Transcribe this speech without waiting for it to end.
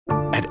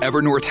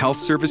Evernorth Health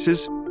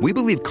Services, we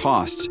believe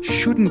costs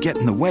shouldn't get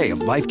in the way of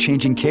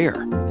life-changing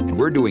care, and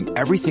we're doing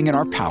everything in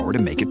our power to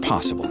make it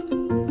possible.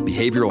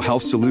 Behavioral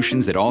health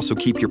solutions that also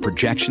keep your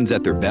projections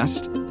at their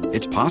best?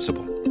 It's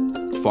possible.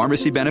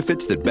 Pharmacy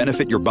benefits that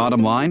benefit your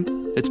bottom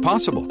line? It's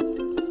possible.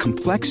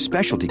 Complex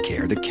specialty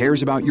care that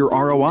cares about your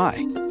ROI?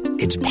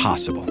 It's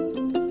possible.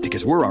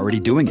 Because we're already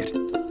doing it.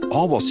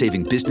 All while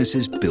saving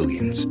businesses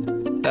billions.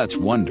 That's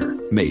Wonder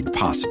made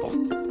possible.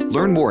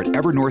 Learn more at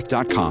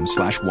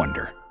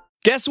evernorth.com/wonder.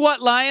 Guess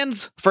what,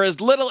 Lions? For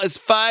as little as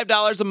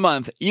 $5 a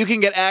month, you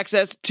can get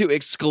access to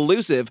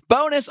exclusive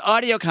bonus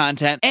audio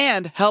content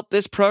and help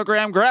this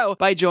program grow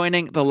by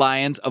joining the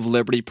Lions of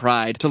Liberty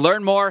Pride. To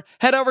learn more,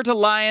 head over to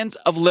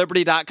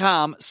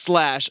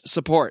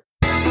lionsofliberty.com/support.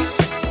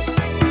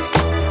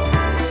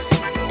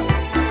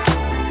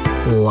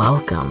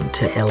 Welcome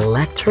to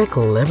Electric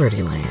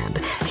Liberty Land,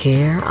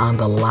 here on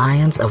the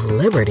Lions of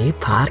Liberty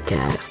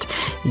podcast,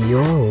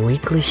 your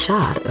weekly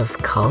shot of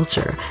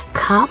culture,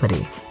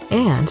 comedy,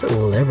 and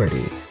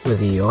liberty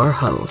with your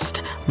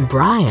host,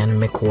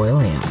 Brian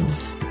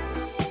McWilliams.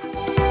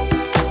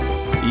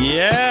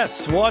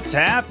 Yes, what's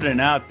happening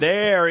out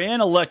there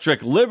in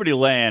Electric Liberty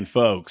Land,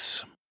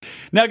 folks?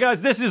 Now,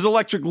 guys, this is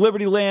Electric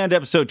Liberty Land,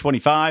 episode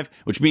 25,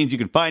 which means you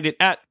can find it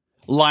at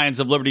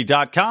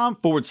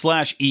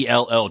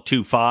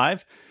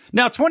lionsofliberty.com/ELL25.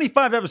 Now,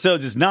 25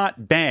 episodes is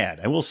not bad.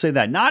 I will say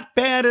that. Not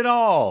bad at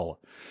all.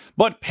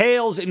 But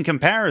pales in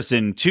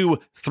comparison to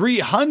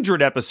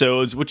 300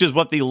 episodes, which is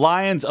what the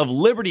Lions of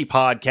Liberty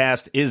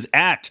podcast is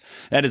at.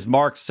 That is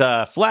Mark's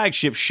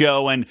flagship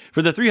show. And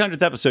for the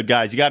 300th episode,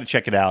 guys, you got to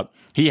check it out.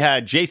 He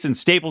had Jason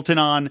Stapleton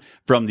on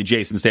from the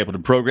Jason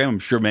Stapleton program. I'm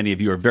sure many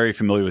of you are very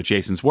familiar with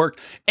Jason's work.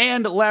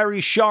 And Larry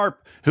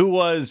Sharp, who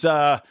was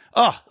so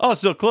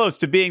close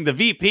to being the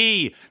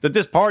VP that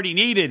this party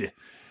needed.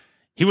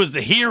 He was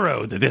the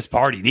hero that this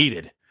party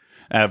needed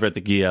over at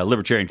the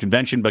Libertarian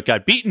Convention, but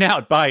got beaten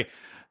out by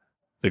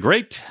the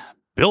great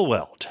Bill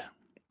Weld.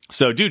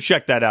 So do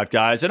check that out,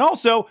 guys. And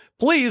also,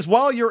 please,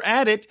 while you're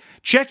at it,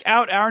 check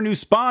out our new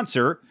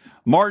sponsor,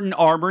 Martin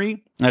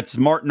Armory. That's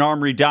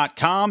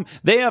martinarmory.com.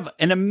 They have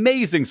an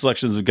amazing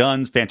selection of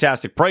guns,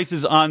 fantastic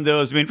prices on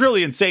those. I mean,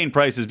 really insane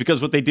prices,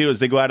 because what they do is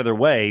they go out of their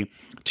way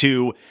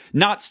to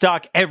not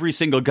stock every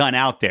single gun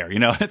out there. You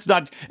know, it's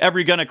not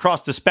every gun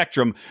across the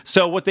spectrum.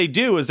 So what they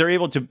do is they're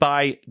able to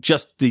buy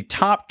just the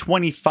top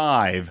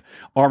 25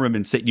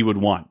 armaments that you would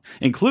want,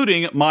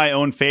 including my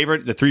own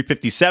favorite, the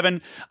 357.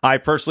 I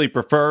personally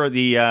prefer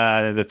the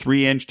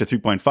 3-inch to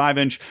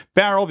 3.5-inch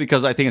barrel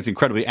because I think it's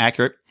incredibly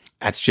accurate.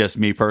 That's just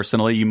me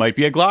personally. You might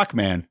be a Glock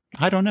man.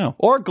 I don't know.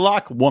 Or a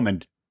Glock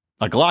woman.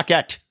 A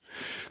Glockette.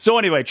 So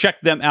anyway, check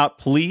them out,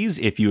 please,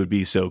 if you would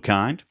be so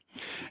kind.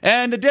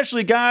 And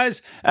additionally,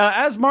 guys,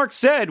 as Mark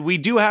said, we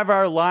do have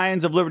our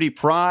Lions of Liberty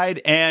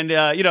Pride. And,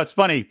 it's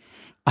funny.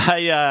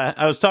 I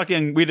was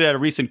talking, we did a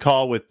recent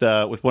call with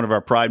one of our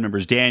Pride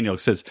members, Daniel.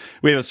 Says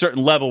we have a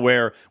certain level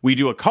where we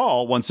do a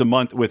call once a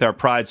month with our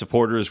Pride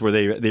supporters where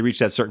they reach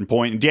that certain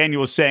point. And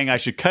Daniel was saying I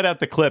should cut out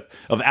the clip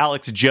of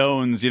Alex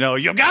Jones, you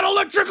got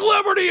electric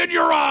liberty in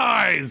your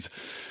eyes.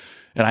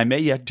 And I may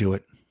yet do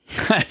it.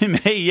 I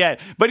may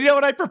yet. But you know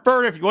what? I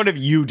prefer if one of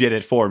you did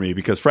it for me,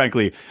 because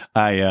frankly,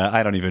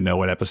 I don't even know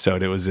what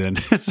episode it was in.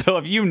 So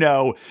if you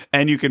know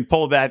and you can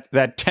pull that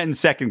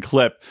 10-second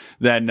clip,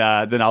 then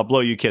I'll blow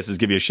you kisses,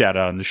 give you a shout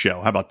out on the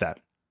show. How about that?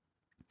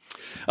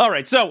 All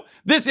right. So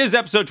this is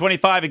episode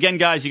 25. Again,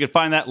 guys, you can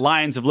find that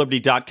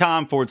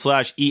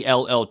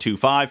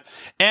lionsofliberty.com/ELL25.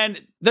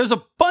 And there's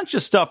a bunch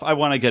of stuff I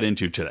want to get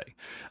into today.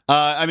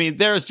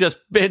 There's just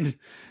been,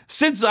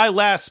 since I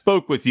last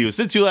spoke with you,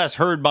 since you last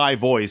heard my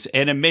voice,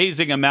 an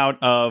amazing amount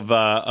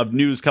of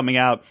news coming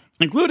out,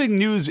 including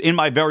news in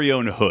my very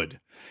own hood.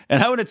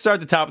 And I want to start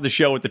at the top of the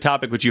show with the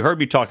topic which you heard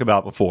me talk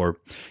about before,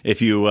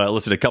 if you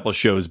listen to a couple of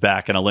shows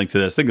back, and I'll link to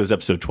this. I think it was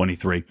episode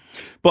 23.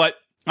 But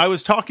I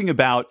was talking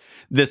about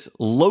this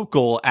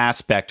local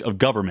aspect of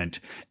government,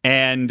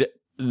 and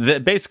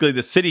basically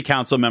the city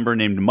council member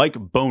named Mike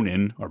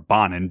Bonin, or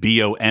Bonin,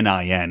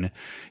 Bonin,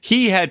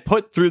 he had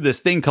put through this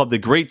thing called the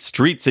Great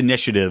Streets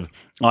Initiative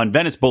on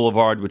Venice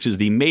Boulevard, which is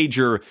the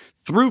major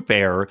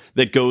thoroughfare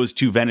that goes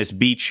to Venice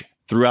Beach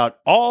throughout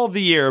all of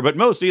the year, but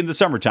mostly in the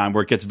summertime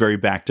where it gets very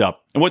backed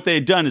up. And what they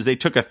had done is they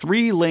took a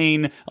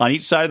 3-lane on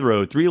each side of the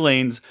road, 3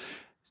 lanes,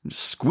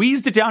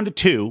 squeezed it down to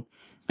 2.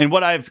 And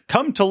what I've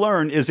come to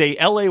learn is a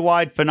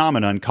LA-wide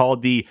phenomenon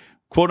called the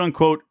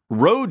quote-unquote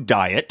road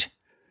diet.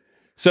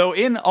 So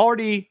in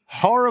already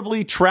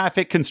horribly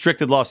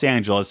traffic-constricted Los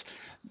Angeles,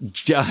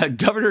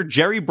 Governor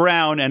Jerry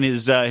Brown and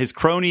his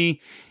crony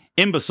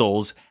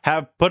imbeciles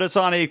have put us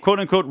on a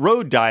quote-unquote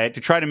road diet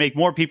to try to make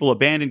more people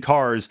abandon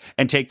cars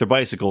and take their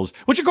bicycles,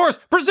 which of course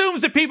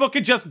presumes that people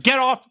can just get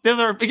off get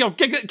out of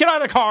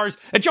the cars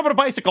and jump on a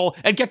bicycle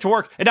and get to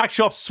work and not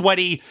show up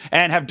sweaty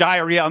and have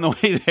diarrhea on the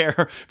way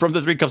there from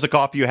the 3 cups of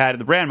coffee you had in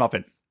the bran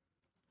muffin.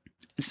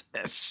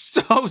 It's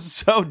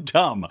so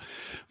dumb.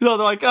 So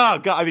they're like, oh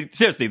God. I mean,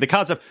 seriously, the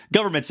concept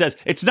government says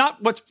it's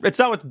not what's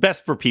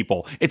best for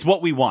people. It's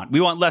what we want.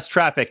 We want less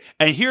traffic.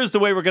 And here's the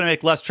way we're going to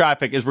make less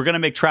traffic is we're going to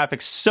make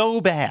traffic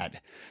so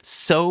bad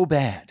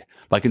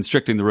by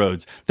constricting the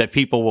roads that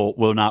people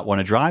will not want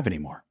to drive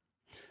anymore.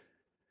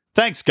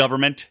 Thanks,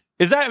 government.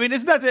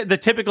 Isn't that the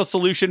typical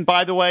solution,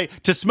 by the way,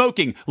 to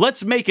smoking?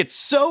 Let's make it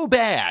so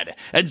bad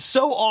and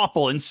so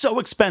awful and so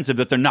expensive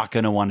that they're not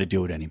going to want to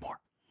do it anymore.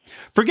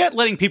 Forget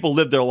letting people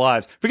live their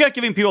lives. Forget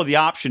giving people the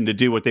option to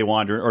do what they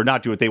want or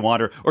not do what they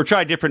want or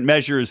try different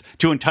measures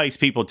to entice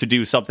people to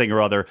do something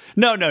or other.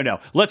 No.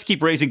 Let's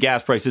keep raising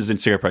gas prices and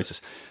cigarette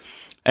prices.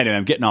 Anyway,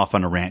 I'm getting off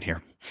on a rant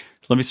here.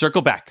 Let me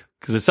circle back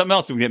because there's something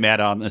else we can get mad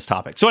on this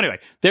topic. So anyway,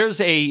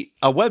 there's a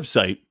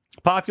website,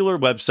 popular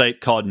website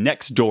called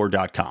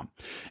Nextdoor.com.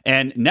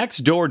 And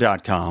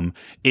Nextdoor.com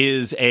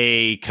is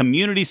a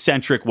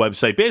community-centric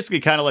website,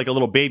 basically kind of like a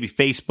little baby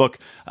Facebook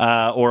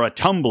or a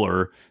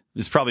Tumblr.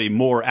 Is probably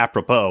more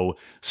apropos.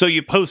 So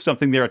you post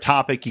something there, a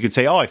topic, you could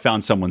say, oh, I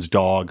found someone's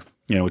dog,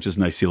 which is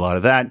nice to see a lot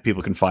of that.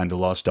 People can find the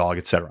lost dog,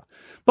 etc.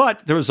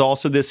 But there was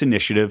also this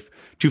initiative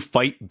to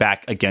fight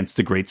back against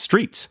the great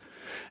streets.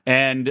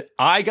 And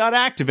I got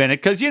active in it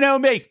because,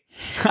 me,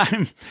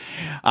 I'm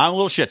a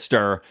little shit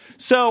stirrer.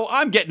 So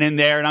I'm getting in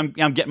there and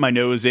I'm getting my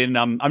nose in.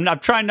 I'm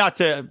not trying not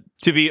to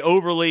be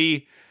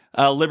overly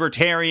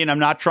libertarian. I'm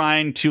not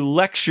trying to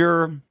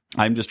lecture.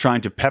 I'm just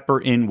trying to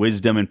pepper in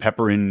wisdom and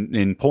pepper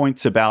in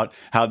points about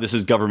how this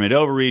is government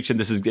overreach and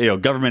this is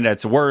government at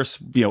its worst,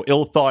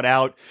 ill thought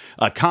out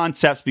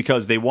concepts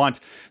because they want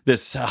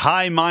this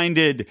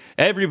high-minded,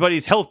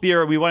 everybody's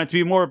healthier. We want it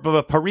to be more of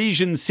a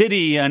Parisian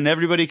city and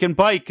everybody can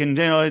bike and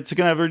it's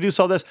going to reduce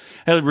all this,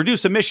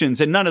 reduce emissions,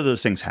 and none of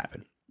those things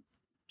happen.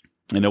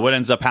 What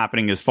ends up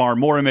happening is far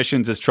more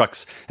emissions as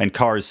trucks and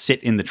cars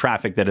sit in the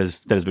traffic that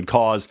has been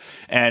caused,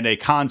 and a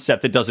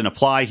concept that doesn't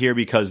apply here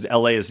because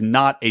LA is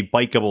not a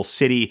bikeable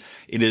city.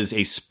 It is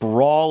a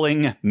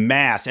sprawling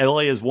mass. LA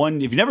is one,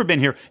 if you've never been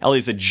here, LA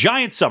is a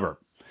giant suburb.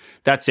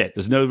 That's it.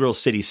 There's no real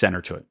city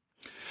center to it.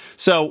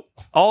 So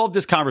all of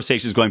this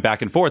conversation is going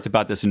back and forth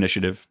about this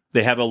initiative.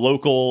 They have a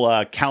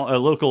local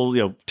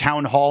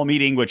town hall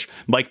meeting, which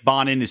Mike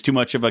Bonin is too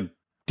much of a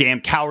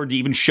damn coward to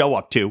even show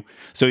up to.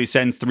 So he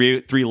sends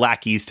three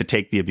lackeys to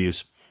take the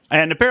abuse.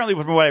 And apparently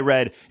from what I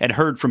read and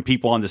heard from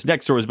people on this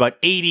Nextdoor was about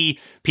 80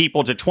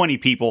 people to 20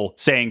 people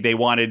saying they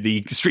wanted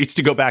the streets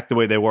to go back the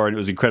way they were. And it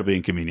was incredibly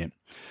inconvenient.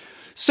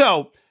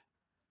 So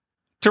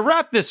to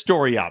wrap this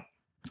story up,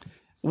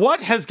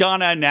 what has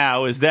gone on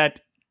now is that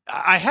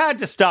I had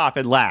to stop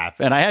and laugh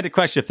and I had to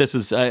question if this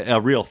is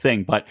a real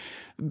thing,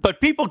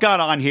 but people got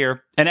on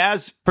here, and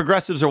as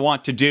progressives are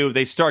wont to do,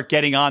 they start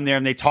getting on there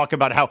and they talk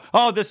about how,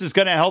 oh, this is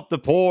going to help the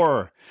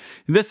poor.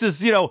 This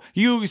is,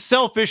 you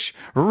selfish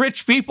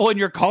rich people in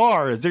your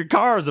cars. Their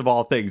cars, of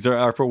all things,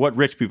 are for what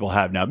rich people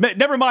have now.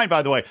 Never mind,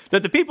 by the way,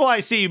 that the people I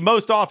see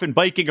most often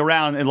biking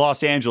around in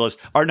Los Angeles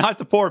are not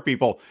the poor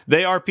people.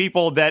 They are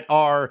people that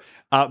are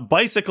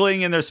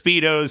bicycling in their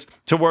Speedos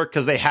to work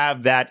because they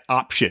have that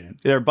option.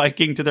 They're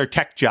biking to their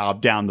tech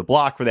job down the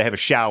block where they have a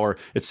shower,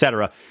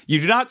 etc. You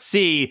do not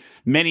see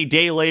many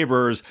day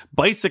laborers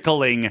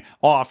bicycling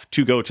off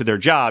to go to their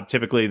job.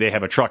 Typically, they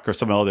have a truck or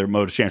some other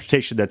mode of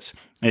transportation that's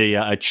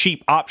a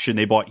cheap option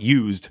they bought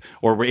used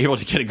or were able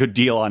to get a good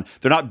deal on.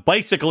 They're not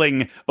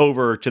bicycling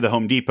over to the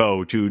Home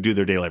Depot to do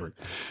their day labor.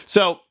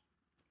 So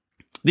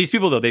these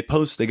people, though, they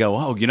post, they go,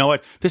 oh, you know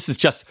what? This is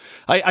just,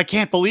 I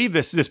can't believe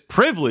this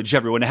privilege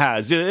everyone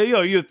has.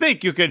 You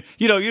think you could,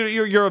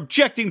 you're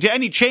objecting to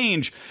any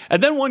change.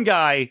 And then one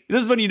guy,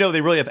 this is when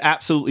they really have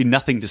absolutely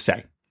nothing to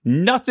say.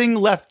 Nothing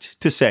left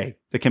to say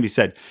that can be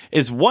said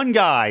is one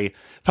guy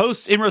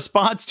posts in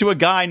response to a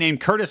guy named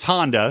Curtis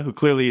Honda, who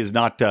clearly is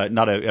not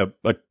a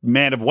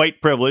man of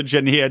white privilege.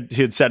 And he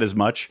had said as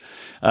much,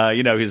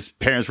 his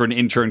parents were in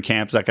intern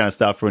camps, that kind of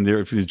stuff when he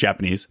was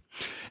Japanese.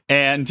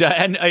 And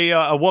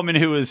a woman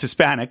who is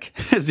Hispanic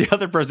is the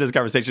other person in this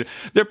conversation.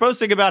 They're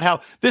posting about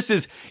how this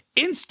is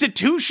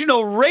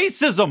institutional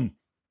racism,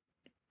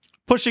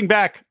 pushing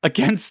back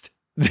against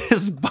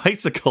this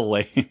bicycle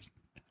lane.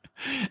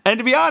 And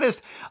to be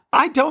honest,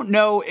 I don't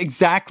know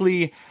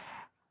exactly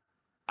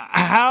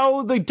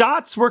how the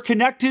dots were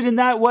connected in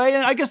that way.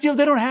 And I guess, they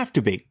don't have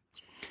to be.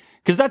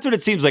 Because that's what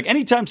it seems like.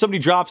 Anytime somebody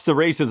drops the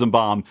racism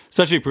bomb,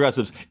 especially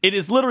progressives, it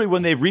is literally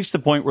when they've reached the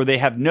point where they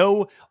have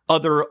no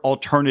other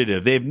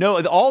alternative.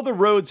 All the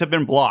roads have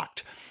been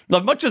blocked.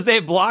 As much as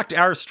they've blocked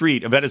our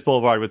street of Venice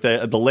Boulevard with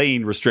the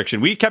lane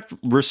restriction, we kept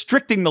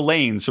restricting the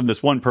lanes from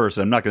this one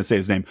person. I'm not going to say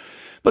his name,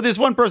 but this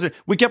one person,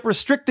 we kept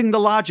restricting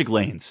the logic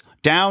lanes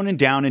down and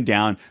down and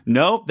down.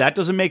 No, that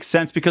doesn't make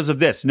sense because of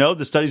this. No,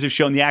 the studies have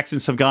shown the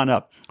accidents have gone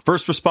up.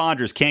 First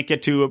responders can't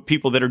get to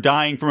people that are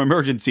dying from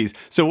emergencies.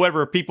 So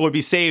whether people would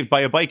be saved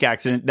by a bike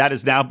accident, that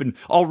has now been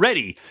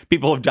already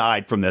people have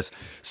died from this.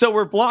 So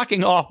we're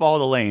blocking off all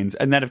the lanes.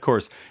 And then, of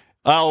course,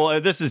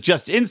 this is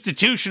just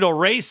institutional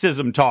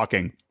racism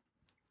talking.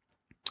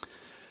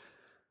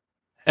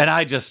 And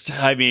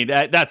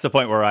that's the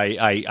point where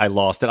I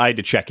lost it. I had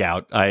to check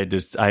out. I had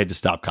to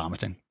stop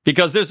commenting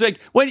Because there's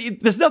like,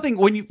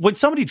 when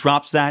somebody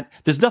drops that,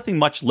 there's nothing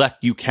much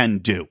left you can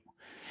do.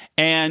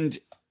 And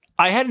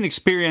I had an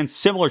experience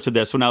similar to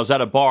this when I was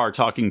at a bar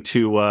talking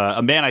to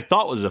a man I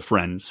thought was a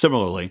friend,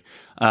 similarly,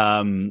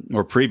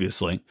 or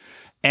previously.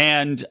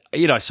 And,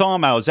 I saw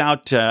him. I was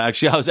out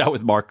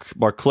with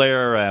Mark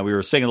Claire. We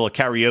were singing a little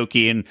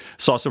karaoke and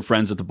saw some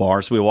friends at the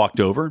bar. So we walked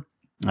over.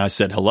 I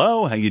said,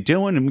 hello, how you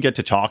doing? And we get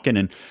to talking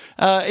and,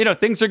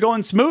 things are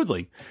going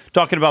smoothly,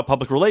 talking about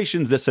public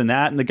relations, this and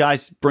that. And the guy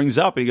brings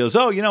up and he goes,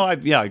 oh,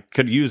 I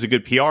could use a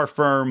good PR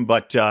firm,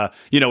 but,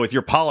 with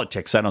your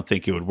politics, I don't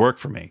think it would work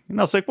for me. And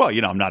I was like, well,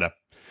 I'm not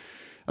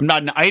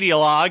an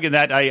ideologue, and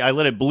that I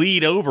let it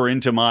bleed over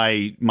into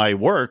my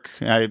work.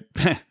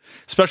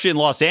 Especially in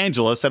Los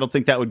Angeles, I don't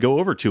think that would go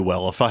over too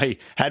well if I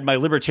had my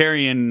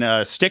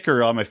libertarian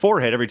sticker on my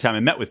forehead every time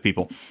I met with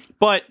people.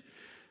 But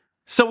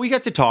so we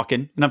got to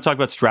talking, and I'm talking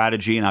about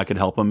strategy, and I could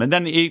help him. And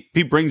then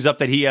he brings up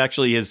that he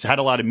actually has had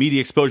a lot of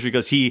media exposure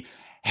because he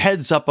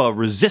heads up a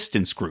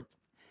resistance group.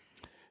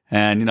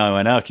 And,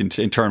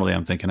 internally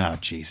I'm thinking, oh,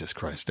 Jesus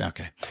Christ.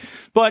 Okay.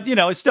 But,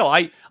 it's still,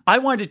 I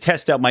wanted to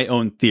test out my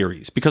own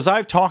theories because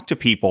I've talked to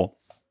people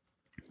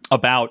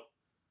about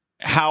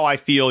how I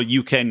feel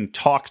you can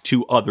talk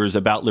to others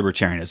about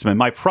libertarianism and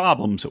my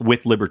problems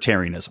with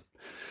libertarianism.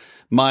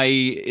 My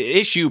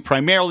issue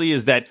primarily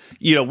is that,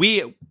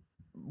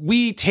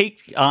 we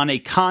take on a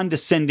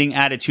condescending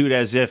attitude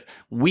as if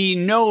we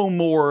know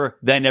more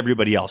than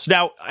everybody else.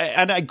 Now,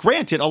 and I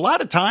granted, a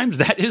lot of times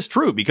that is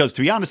true because,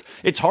 to be honest,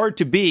 it's hard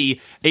to be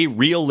a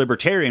real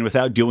libertarian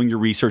without doing your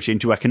research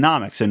into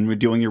economics and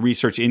doing your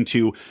research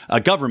into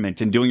government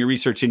and doing your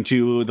research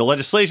into the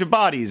legislative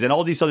bodies and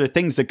all these other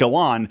things that go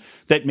on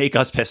that make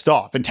us pissed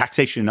off, and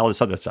taxation and all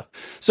this other stuff.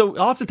 So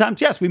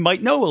oftentimes, yes, we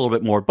might know a little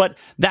bit more, but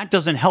that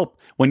doesn't help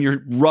when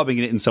you're rubbing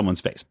it in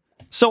someone's face.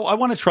 So I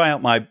want to try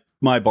out my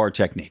bar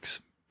techniques.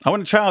 I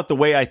want to try out the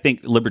way I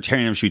think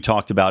libertarianism should be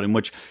talked about, in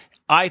which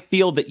I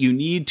feel that you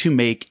need to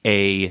make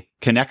a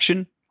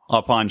connection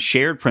upon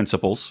shared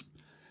principles,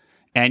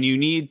 and you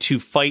need to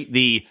fight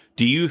the,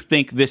 do you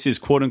think this is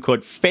quote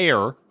unquote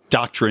fair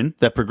doctrine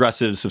that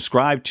progressives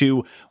subscribe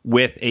to,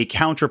 with a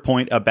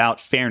counterpoint about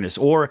fairness,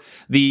 or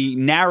the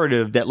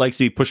narrative that likes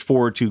to be pushed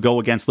forward to go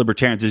against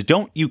libertarians is,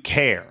 don't you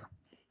care?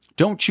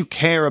 Don't you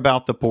care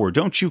about the poor?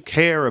 Don't you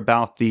care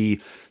about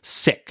the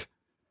sick?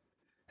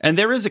 And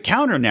there is a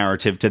counter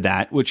narrative to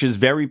that, which is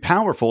very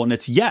powerful. And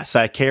it's, yes,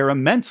 I care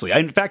immensely.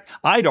 In fact,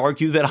 I'd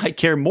argue that I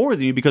care more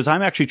than you because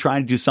I'm actually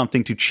trying to do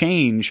something to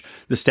change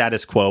the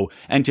status quo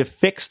and to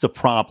fix the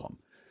problem.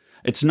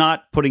 It's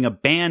not putting a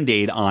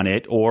Band-Aid on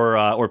it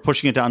or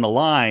pushing it down the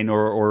line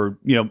or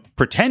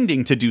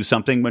pretending to do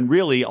something when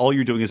really all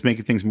you're doing is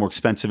making things more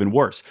expensive and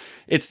worse.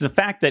 It's the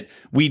fact that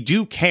we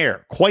do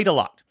care quite a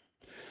lot,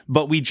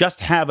 but we just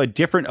have a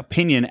different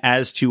opinion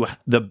as to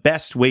the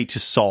best way to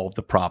solve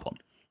the problem.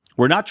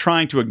 We're not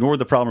trying to ignore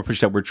the problem or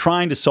push it out. We're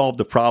trying to solve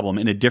the problem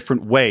in a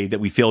different way that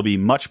we feel will be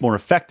much more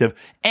effective,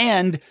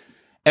 and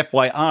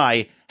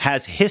FYI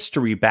has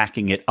history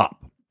backing it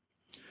up.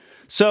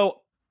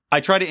 So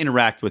I try to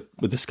interact with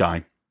this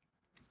guy,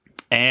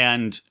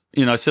 and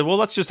I said, well,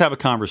 let's just have a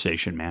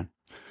conversation, man.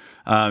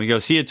 He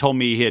goes, he had told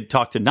me he had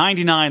talked to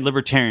 99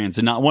 libertarians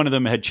and not one of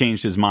them had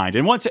changed his mind.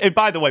 And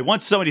by the way,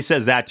 once somebody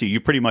says that to you, you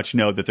pretty much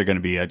know that they're going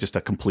to be just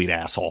a complete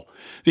asshole,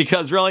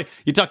 because really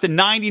you talk to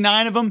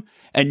 99 of them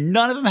and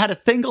none of them had a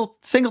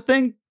single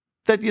thing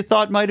that you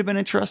thought might have been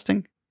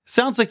interesting.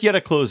 Sounds like you had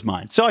a closed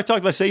mind. So I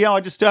talked about, I say, I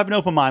just have an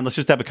open mind. Let's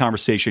just have a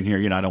conversation here.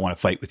 I don't want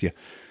to fight with you.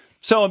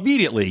 So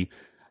immediately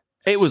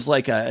it was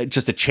like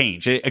just a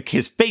change.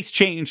 His face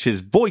changed,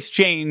 his voice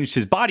changed,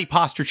 his body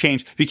posture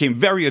changed, became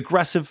very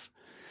aggressive.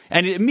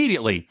 And it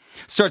immediately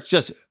starts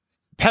just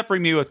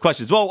peppering me with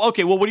questions. Well, what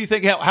do you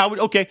think?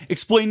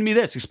 Explain to me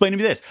this. Explain to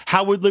me this.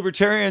 How would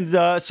libertarians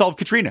solve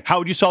Katrina? How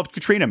would you solve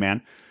Katrina,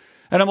 man?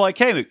 And I'm like,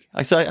 hey, I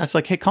was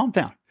like, hey, calm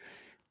down.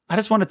 I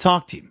just want to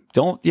talk to you.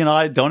 Don't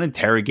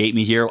interrogate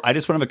me here. I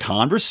just want to have a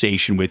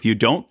conversation with you.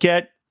 Don't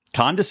get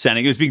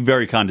condescending. It was being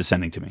very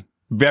condescending to me.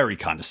 Very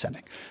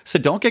condescending. So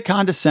don't get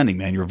condescending,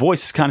 man. Your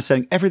voice is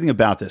condescending. Everything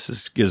about this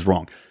is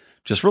wrong.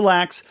 Just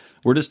relax.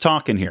 We're just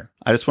talking here.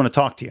 I just want to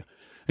talk to you.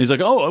 And he's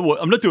like, oh,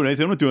 I'm not doing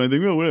anything.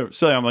 Whatever.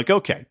 So I'm like,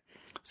 okay.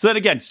 So then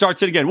again,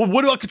 starts it again. Well,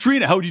 what about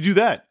Katrina? How would you do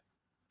that?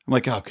 I'm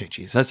like, okay,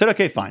 geez. I said,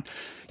 okay, fine.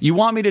 You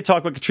want me to talk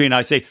about Katrina?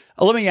 I say,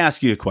 let me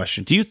ask you a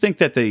question. Do you think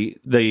that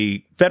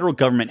the federal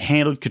government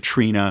handled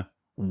Katrina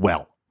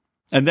well?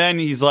 And then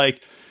he's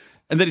like,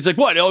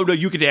 what? Oh, no,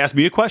 you get to ask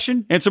me a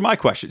question? Answer my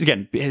question.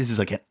 Again, this is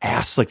like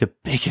the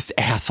biggest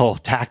asshole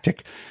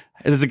tactic.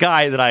 There's a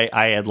guy that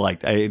I had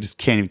liked. I just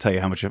can't even tell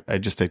you how much,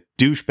 just a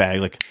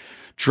douchebag, like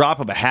drop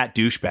of a hat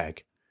douchebag.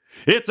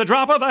 It's a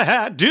drop of a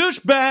hat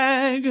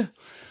douchebag.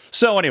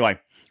 So anyway,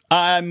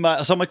 I'm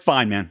like,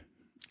 fine, man.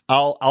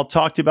 I'll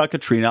talk to you about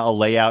Katrina. I'll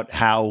lay out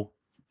how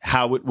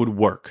how it would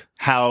work,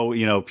 how,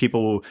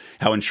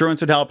 how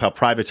insurance would help, how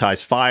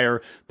privatized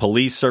fire,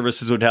 police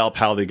services would help,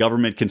 how the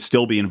government can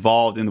still be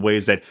involved in the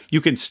ways that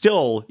you can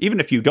still, even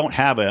if you don't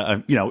have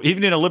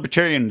even in a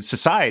libertarian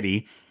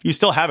society, you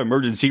still have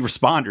emergency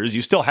responders,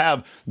 you still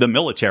have the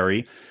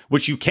military,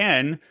 which you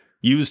can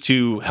use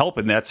to help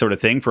in that sort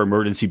of thing for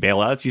emergency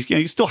bailouts.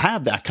 You still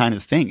have that kind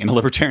of thing in a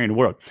libertarian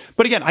world.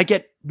 But again, I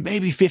get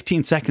maybe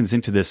 15 seconds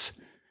into this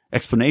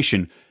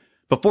explanation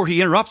before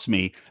he interrupts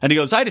me, and he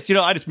goes, I think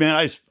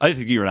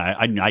you're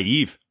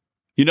naive.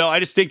 I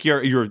just think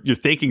your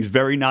thinking's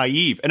very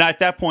naive. And at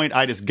that point,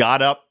 I just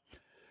got up,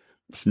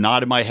 just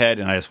nodded my head,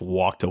 and I just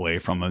walked away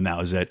from him. And that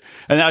was it.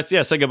 And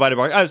say goodbye to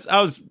Mark.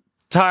 I was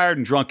tired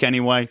and drunk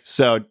anyway,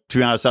 so to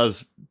be honest, I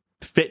was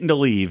fitting to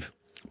leave.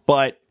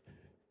 But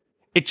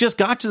it just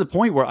got to the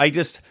point where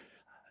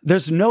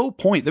there's no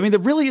point. I mean, there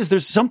really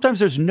is. Sometimes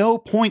there's no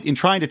point in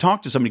trying to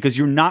talk to somebody because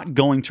you're not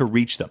going to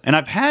reach them. And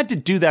I've had to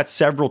do that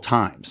several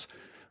times.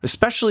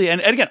 Especially,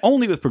 and again,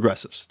 only with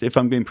progressives, if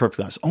I'm being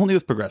perfectly honest, only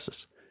with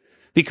progressives,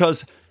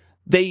 because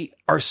they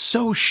are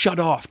so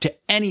shut off to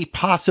any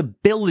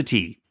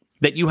possibility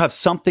that you have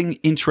something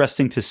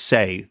interesting to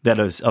say that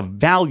is of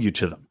value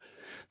to them,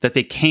 that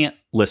they can't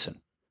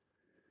listen.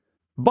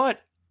 But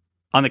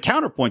on the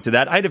counterpoint to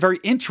that, I had a very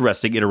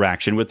interesting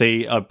interaction with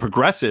a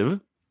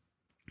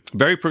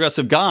very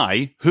progressive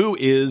guy who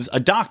is a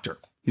doctor.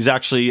 He's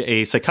actually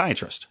a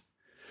psychiatrist.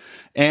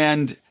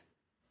 And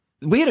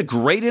we had a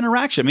great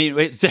interaction. I mean,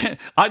 it's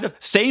the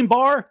same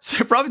bar,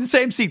 probably the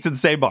same seats in the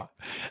same bar,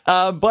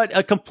 but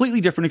a completely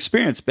different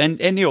experience.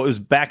 And it was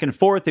back and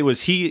forth. It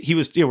was he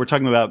was we're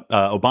talking about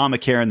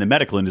Obamacare and the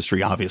medical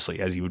industry, obviously,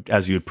 as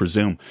you would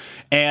presume.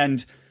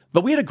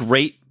 But we had a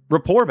great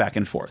rapport back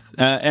and forth.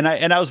 And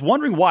I was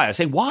wondering why. I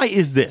say, why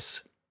is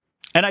this?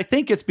 And I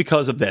think it's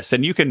because of this.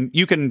 And you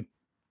can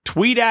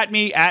tweet at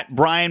me at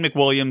Brian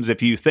McWilliams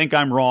if you think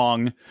I'm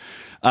wrong.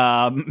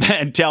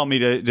 And tell me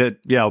to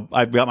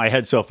I've got my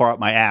head so far up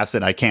my ass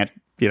that I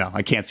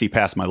can't see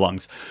past my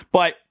lungs.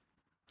 But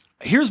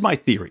here's my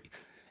theory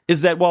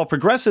is that while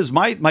progressives,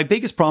 my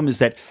biggest problem is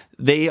that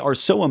they are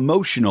so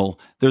emotional,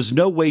 there's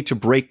no way to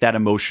break that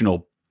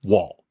emotional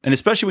wall. And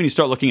especially when you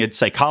start looking at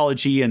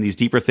psychology and these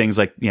deeper things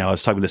like, I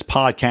was talking about this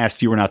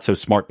podcast, You Were Not So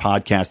Smart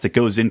podcast that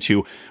goes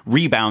into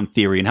rebound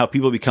theory and how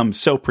people become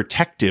so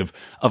protective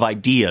of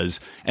ideas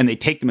and they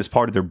take them as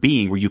part of their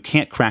being where you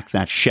can't crack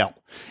that shell.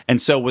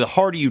 And so the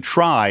harder you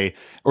try,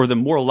 or the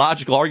more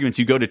logical arguments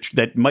you go to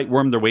that might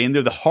worm their way in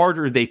there, the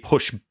harder they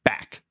push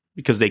back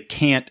because they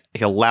can't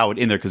allow it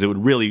in there because it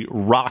would really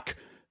rock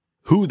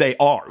who they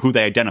are, who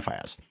they identify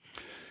as.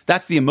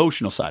 That's the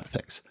emotional side of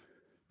things.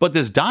 But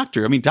this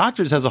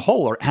doctors as a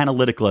whole are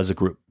analytical as a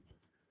group.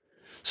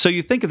 So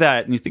you think of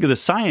that and you think of the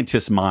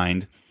scientist's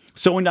mind.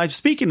 So when I'm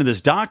speaking to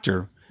this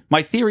doctor,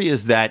 my theory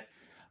is that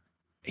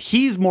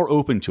he's more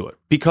open to it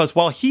because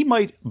while he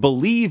might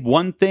believe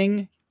one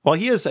thing, while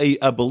he has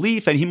a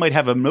belief and he might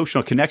have an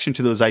emotional connection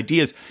to those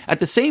ideas, at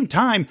the same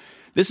time,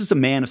 this is a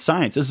man of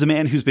science. This is a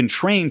man who's been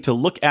trained to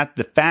look at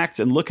the facts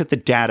and look at the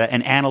data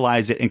and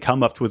analyze it and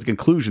come up with a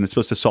conclusion that's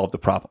supposed to solve the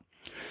problem.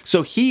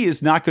 So he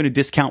is not going to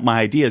discount my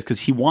ideas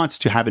because he wants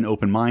to have an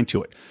open mind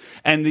to it.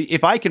 And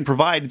if I can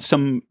provide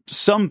some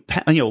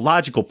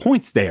logical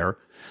points there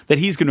that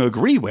he's going to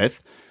agree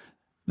with,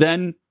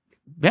 then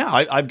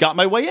I've got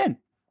my way in.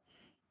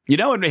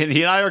 And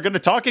he and I are going to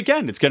talk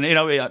again. It's going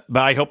to,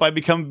 I hope I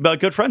become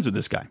good friends with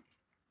this guy.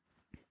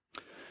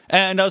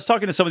 And I was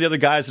talking to some of the other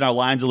guys in our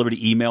Lions of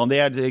Liberty email, and they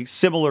had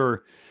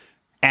similar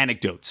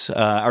anecdotes.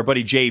 Our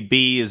buddy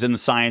JB is in the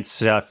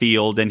science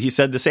field, and he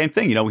said the same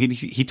thing.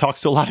 He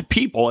talks to a lot of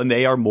people, and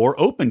they are more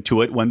open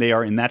to it when they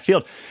are in that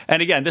field.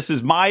 And again, this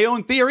is my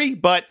own theory,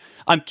 but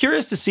I'm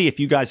curious to see if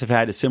you guys have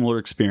had a similar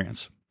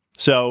experience.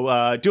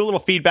 So do a little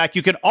feedback.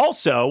 You can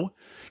also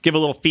give a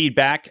little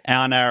feedback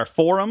on our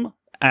forum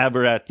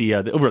over at the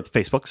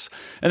Facebooks,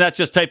 and that's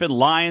just type in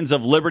Lions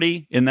of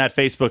Liberty in that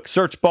Facebook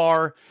search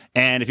bar.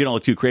 And if you don't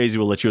look too crazy,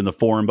 we'll let you in the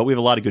forum. But we have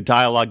a lot of good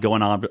dialogue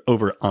going on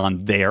over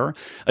on there.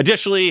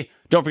 Additionally,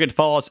 don't forget to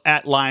follow us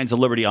at Lions of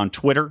Liberty on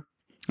Twitter.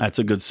 That's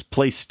a good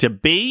place to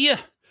be.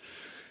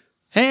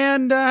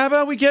 And how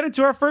about we get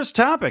into our first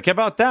topic? How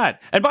about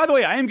that? And by the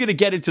way, I am going to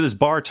get into this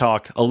bar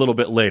talk a little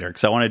bit later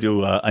because I want to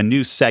do a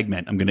new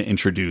segment I'm going to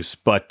introduce.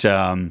 But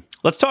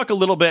let's talk a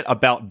little bit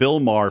about Bill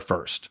Maher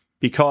first,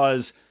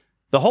 because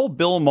the whole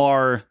Bill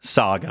Maher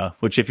saga,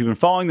 which if you've been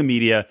following the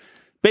media,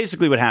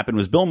 basically what happened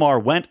was Bill Maher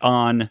went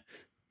on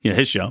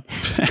his show,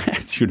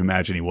 as you'd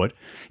imagine he would.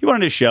 He went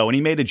on his show and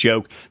he made a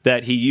joke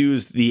that he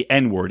used the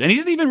N-word. And he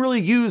didn't even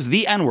really use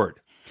the N-word.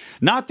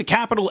 Not the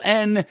capital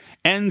N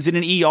ends in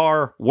an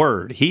ER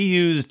word. He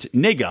used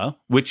nigga,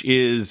 which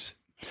is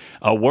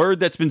a word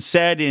that's been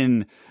said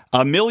in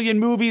a million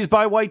movies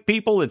by white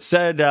people. It's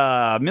said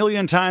a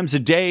million times a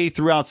day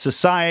throughout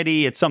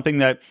society. It's something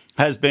that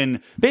has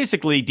been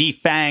basically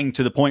defanged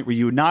to the point where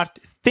you would not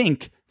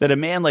think that a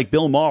man like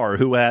Bill Maher,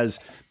 who has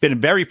been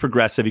very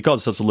progressive, he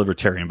calls himself a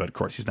libertarian, but of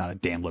course he's not a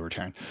damn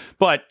libertarian,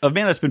 but a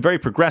man that's been very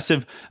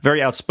progressive,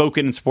 very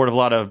outspoken in support of a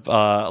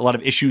lot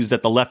of issues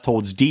that the left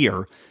holds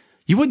dear,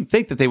 You wouldn't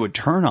think that they would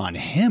turn on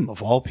him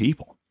of all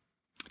people.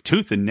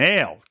 Tooth and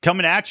nail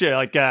coming at you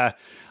like a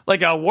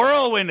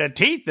whirlwind of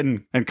teeth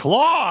and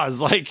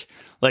claws, like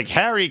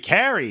Harry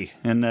Carey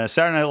in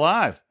Saturday Night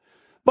Live.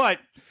 But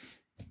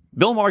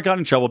Bill Maher got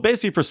in trouble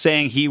basically for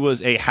saying he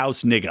was a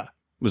house nigga,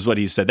 was what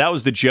he said. That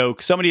was the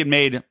joke. Somebody had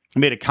made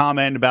a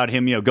comment about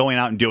him, going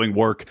out and doing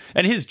work,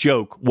 and his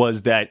joke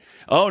was that,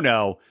 oh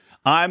no,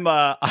 I'm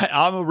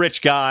a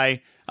rich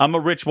guy, I'm a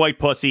rich white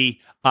pussy.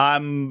 I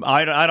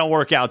don't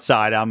work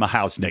outside. I'm a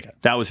house nigga.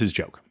 That was his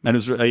joke. And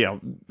it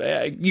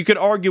was, you could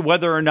argue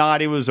whether or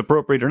not it was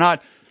appropriate or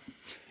not.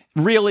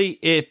 Really,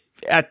 if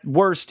at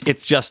worst,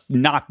 it's just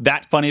not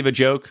that funny of a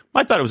joke.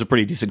 I thought it was a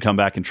pretty decent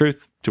comeback in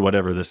truth to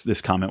whatever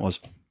this comment was.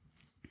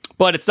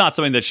 But it's not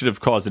something that should have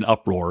caused an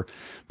uproar.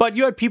 But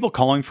you had people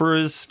calling for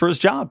his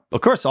job.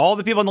 Of course, all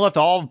the people on the left,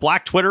 all of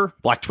Black Twitter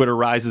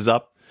rises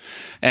up.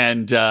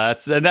 And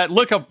that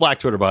look up Black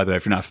Twitter, by the way,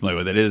 if you're not familiar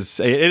with it. It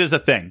is a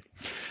thing,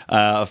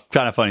 kind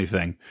of funny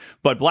thing.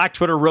 But Black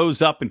Twitter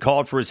rose up and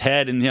called for his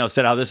head, and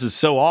said how this is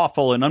so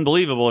awful and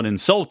unbelievable and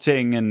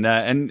insulting.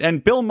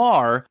 And Bill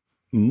Maher,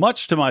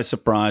 much to my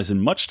surprise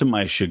and much to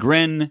my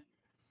chagrin,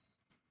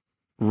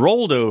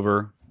 rolled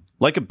over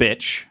like a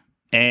bitch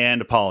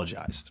and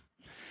apologized.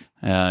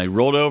 He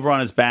rolled over on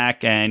his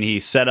back and he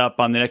set up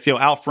on the next.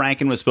 Al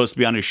Franken was supposed to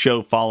be on his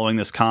show following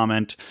this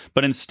comment,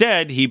 but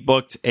instead he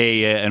booked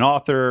an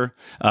author.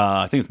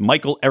 I think it's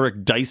Michael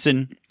Eric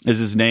Dyson is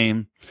his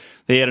name.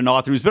 They had an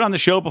author who's been on the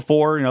show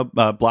before,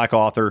 black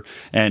author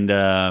and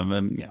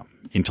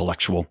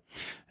intellectual.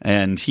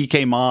 And he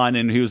came on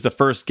and he was the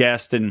first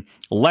guest and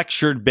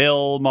lectured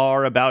Bill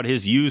Maher about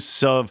his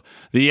use of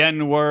the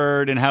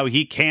N-word and how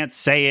he can't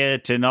say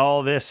it and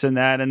all this and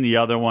that and the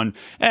other one.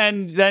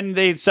 And then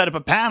they set up a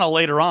panel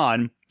later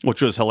on,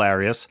 which was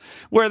hilarious,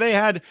 where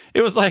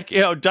it was like,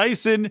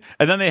 Dyson,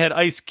 and then they had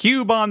Ice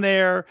Cube on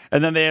there,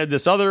 and then they had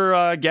this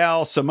other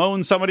gal,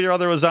 Simone, somebody or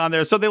other was on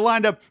there. So they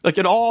lined up like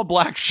an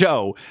all-black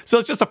show. So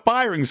it's just a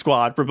firing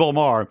squad for Bill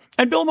Maher.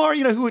 And Bill Maher,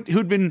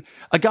 who'd been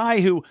a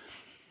guy who,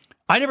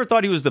 I never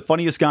thought he was the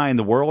funniest guy in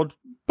the world,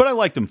 but I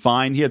liked him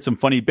fine. He had some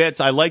funny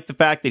bits. I liked the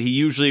fact that he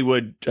usually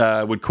would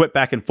quit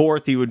back and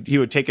forth. He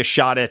would take a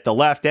shot at the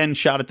left and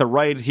shot at the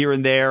right here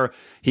and there.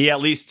 He at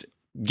least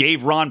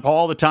gave Ron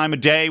Paul the time of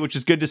day, which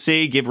is good to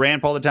see. Give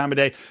Rand Paul the time of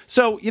day.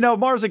 So,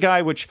 Maher's a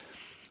guy which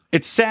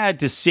it's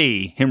sad to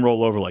see him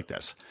roll over like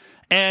this.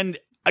 And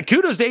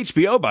kudos to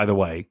HBO, by the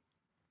way.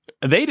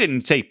 They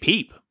didn't say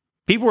peep.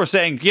 People were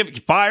saying,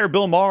 fire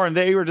Bill Maher, and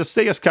they just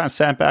kind of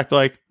sat back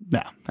like,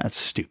 no, that's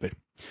stupid.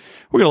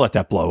 We're going to let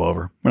that blow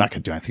over. We're not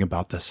going to do anything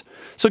about this.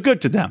 So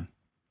good to them.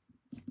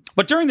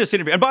 But during this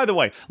interview, and by the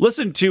way,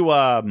 listen to,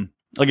 I'll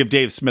give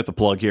Dave Smith a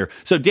plug here.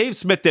 So Dave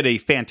Smith did a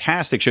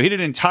fantastic show. He did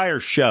an entire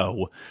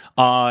show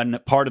on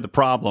Part of the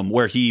Problem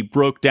where he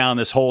broke down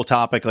this whole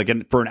topic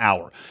for an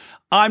hour.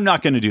 I'm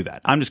not going to do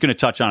that. I'm just going to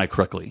touch on it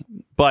quickly.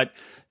 But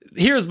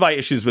here's my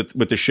issues with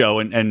the show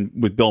and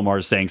with Bill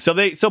Maher's thing. So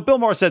Bill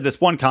Maher said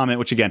this one comment,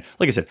 which again,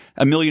 like I said,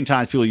 a million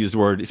times people use the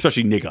word,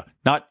 especially nigga,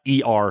 not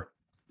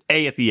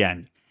E-R-A at the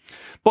end.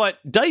 But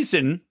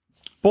Dyson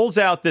pulls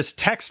out this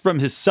text from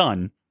his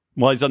son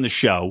while he's on the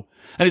show,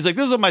 and he's like,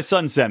 "This is what my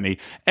son sent me,"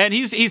 and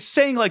he's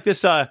saying like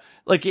this,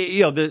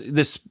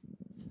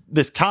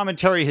 this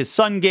commentary his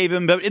son gave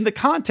him, but in the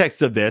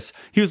context of this,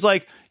 he was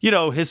like,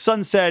 his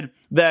son said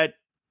that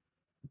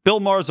Bill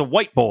Maher's a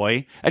white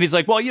boy, and he's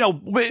like, well,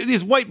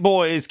 these white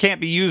boys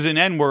can't be using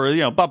N-word,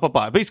 blah blah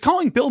blah, but he's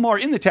calling Bill Maher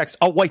in the text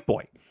a white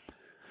boy,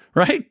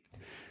 right?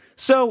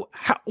 So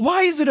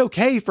why is it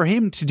okay for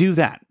him to do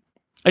that?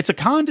 It's a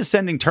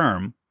condescending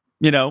term,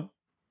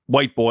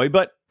 white boy,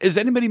 but is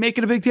anybody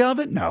making a big deal of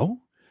it? No.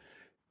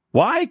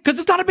 Why? Because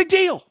it's not a big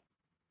deal.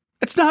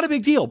 It's not a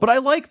big deal. But I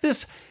like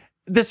this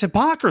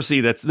hypocrisy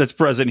that's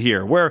present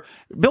here, where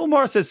Bill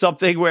Maher says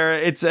something where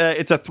it's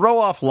a throw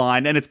off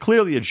line and it's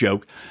clearly a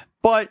joke,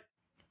 but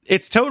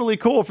it's totally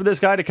cool for this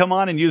guy to come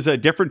on and use a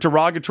different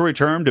derogatory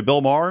term to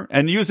Bill Maher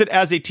and use it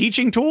as a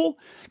teaching tool.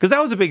 Because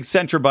that was a big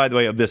center, by the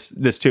way, of this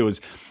too,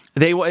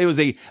 it was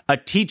a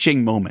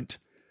teaching moment.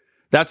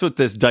 That's what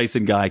this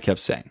Dyson guy kept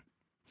saying.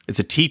 It's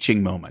a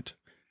teaching moment.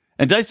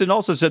 And Dyson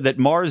also said that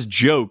Maher's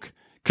joke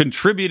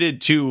contributed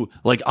to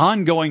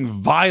ongoing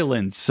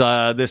violence,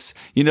 this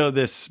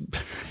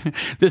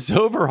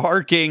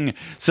overarching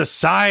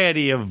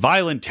society of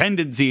violent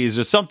tendencies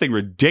or something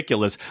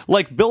ridiculous.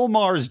 Like Bill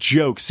Maher's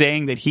joke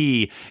saying that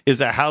he is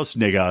a house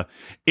nigga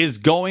is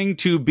going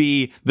to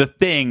be the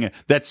thing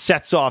that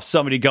sets off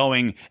somebody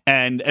going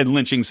and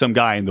lynching some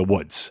guy in the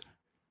woods.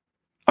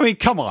 I mean,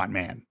 come on,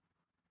 man.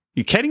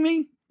 You kidding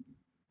me?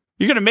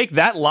 You're going to make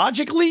that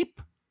logic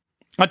leap?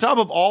 On top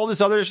of all this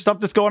other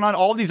stuff that's going on,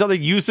 all these other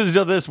uses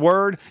of this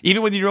word,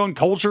 even within your own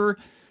culture?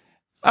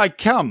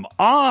 Come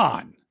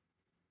on.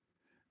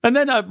 And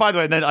then, by the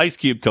way, then Ice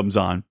Cube comes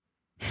on.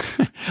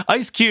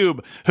 Ice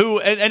Cube,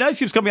 and Ice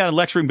Cube's coming out and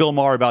lecturing Bill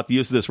Maher about the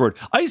use of this word.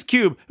 Ice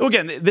Cube,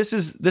 again, this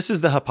is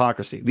the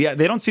hypocrisy.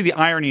 They don't see the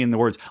irony in the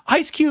words.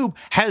 Ice Cube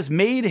has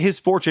made his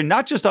fortune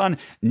not just on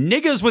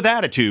niggas with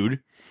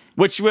attitude,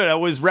 which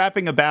was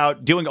rapping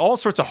about doing all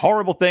sorts of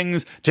horrible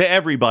things to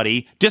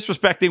everybody,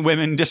 disrespecting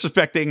women,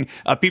 disrespecting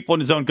people in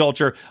his own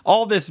culture,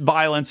 all this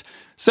violence.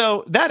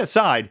 So that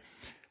aside,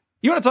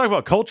 you want to talk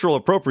about cultural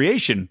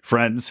appropriation,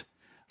 friends?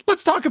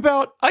 Let's talk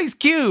about Ice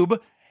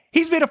Cube.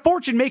 He's made a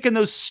fortune making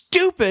those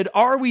stupid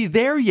Are We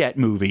There Yet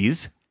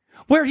movies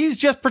where he's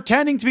just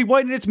pretending to be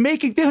white, and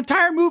the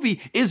entire movie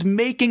is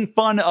making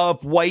fun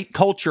of white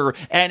culture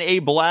and a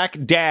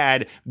black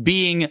dad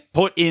being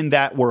put in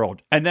that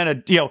world. And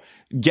then,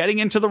 getting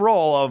into the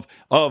role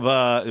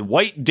of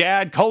white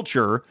dad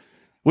culture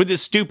with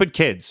his stupid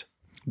kids.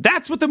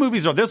 That's what the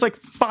movies are. There's like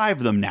 5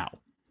 of them now.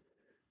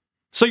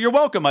 So you're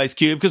welcome, Ice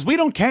Cube, because we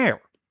don't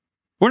care.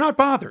 We're not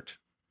bothered.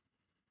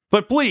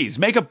 But please,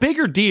 make a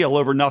bigger deal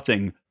over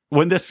nothing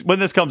when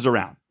this comes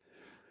around.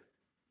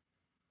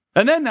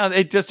 And then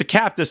just to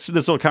cap this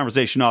little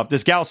conversation off,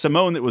 this gal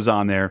Simone that was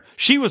on there,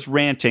 she was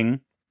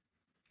ranting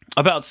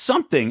about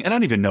something, and I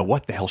don't even know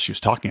what the hell she was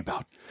talking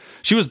about.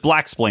 She was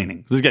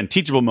black-splaining. This is, again,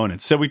 teachable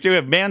moments. So we do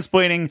have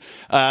mansplaining,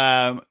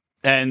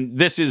 and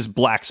this is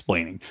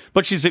black-splaining.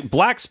 But she's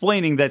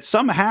black-splaining that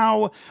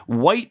somehow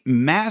white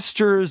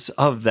masters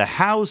of the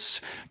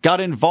house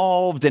got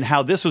involved, and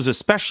how this was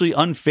especially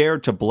unfair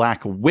to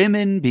black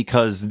women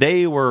because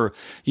they were,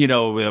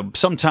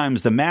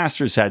 sometimes the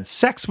masters had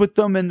sex with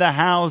them in the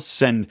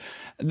house, and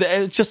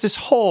it's just this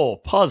whole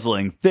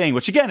puzzling thing,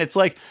 which again, it's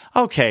like,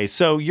 okay,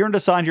 so you're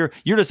just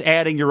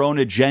adding your own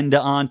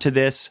agenda onto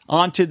this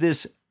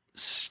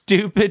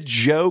stupid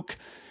joke.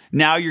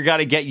 Now you got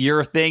to get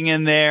your thing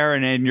in there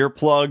and your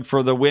plug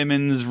for the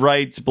women's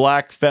rights,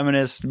 black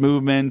feminist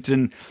movement.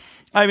 And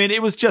I mean,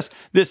 it was just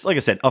this, like I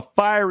said, a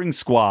firing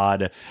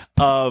squad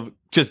of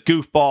just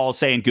goofballs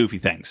saying goofy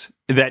things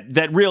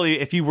that really,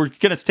 if you were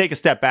going to take a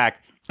step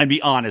back and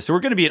be honest, we're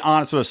going to be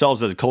honest with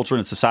ourselves as a culture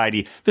and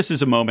society, this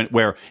is a moment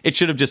where it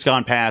should have just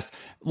gone past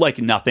like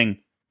nothing.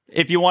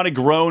 If you want to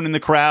groan in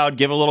the crowd,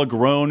 give a little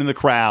groan in the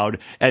crowd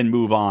and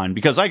move on.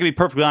 Because I can be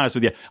perfectly honest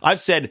with you, I've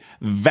said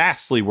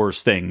vastly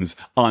worse things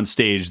on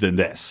stage than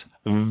this.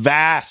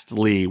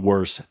 Vastly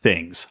worse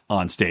things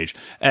on stage.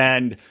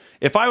 And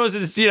if I was,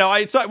 it's one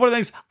of the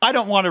things, I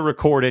don't want to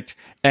record it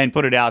and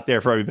put it out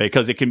there for everybody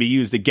because it can be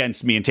used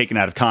against me and taken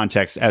out of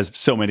context, as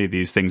so many of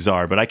these things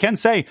are. But I can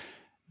say,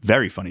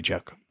 very funny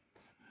joke.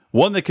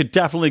 One that could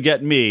definitely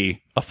get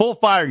me a full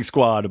firing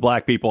squad of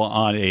black people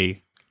on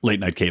a late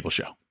night cable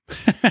show.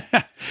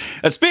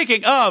 And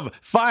speaking of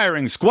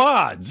firing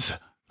squads,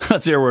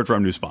 let's hear a word from our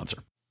new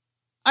sponsor.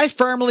 I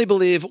firmly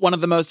believe one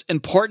of the most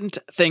important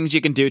things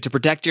you can do to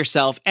protect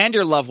yourself and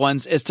your loved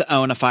ones is to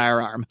own a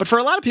firearm. But for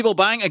a lot of people,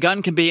 buying a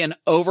gun can be an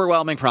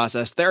overwhelming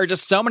process. There are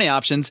just so many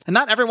options, and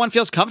not everyone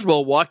feels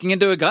comfortable walking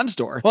into a gun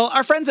store. Well,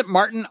 our friends at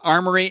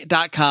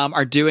MartinArmory.com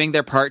are doing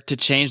their part to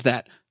change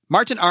that.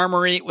 Martin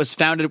Armory was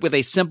founded with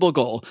a simple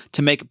goal: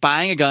 to make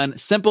buying a gun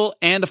simple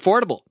and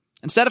affordable.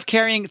 Instead of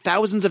carrying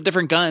thousands of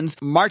different guns,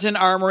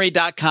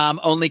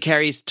 MartinArmory.com only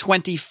carries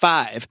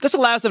 25. This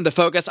allows them to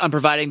focus on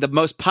providing the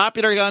most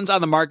popular guns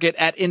on the market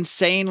at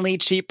insanely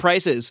cheap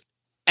prices.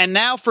 And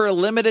now, for a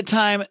limited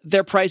time,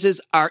 their prices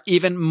are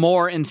even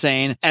more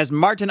insane, as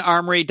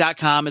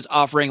MartinArmory.com is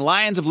offering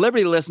Lions of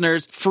Liberty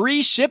listeners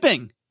free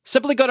shipping.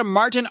 Simply go to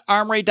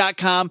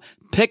MartinArmory.com,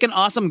 pick an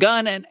awesome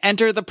gun, and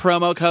enter the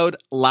promo code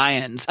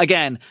LIONS.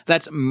 Again,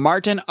 that's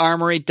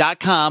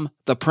MartinArmory.com.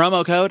 The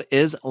promo code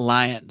is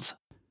LIONS.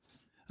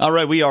 All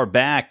right, we are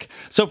back.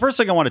 So first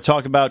thing I want to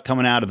talk about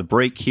coming out of the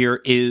break here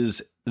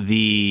is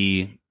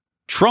the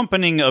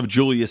trumpeting of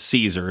Julius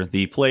Caesar,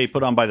 the play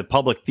put on by the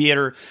Public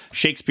Theater,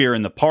 Shakespeare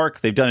in the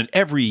Park. They've done it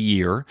every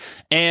year.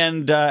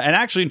 And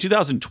actually in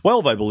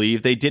 2012, I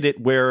believe, they did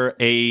it where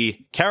a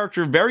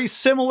character very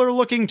similar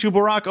looking to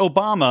Barack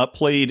Obama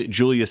played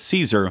Julius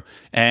Caesar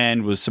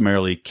and was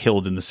summarily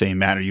killed in the same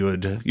manner you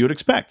would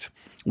expect,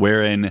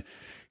 wherein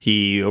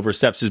he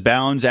oversteps his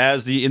bounds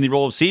in the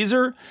role of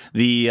Caesar.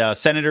 The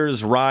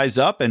senators rise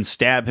up and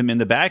stab him in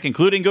the back,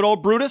 including good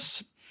old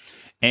Brutus,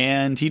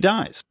 and he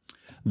dies.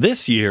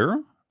 This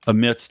year,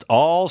 amidst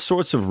all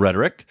sorts of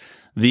rhetoric,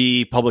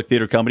 the Public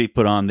Theater Company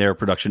put on their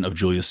production of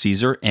Julius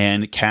Caesar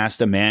and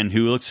cast a man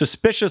who looks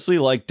suspiciously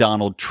like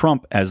Donald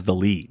Trump as the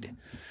lead.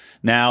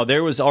 Now,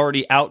 there was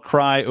already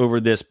outcry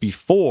over this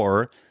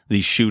before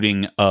the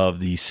shooting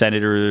of the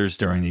senators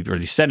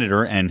the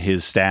senator and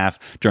his staff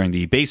during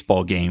the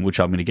baseball game, which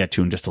I'm going to get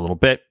to in just a little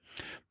bit.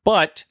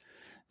 But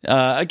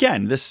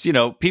again, this,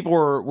 people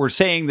were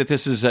saying that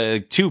this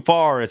is too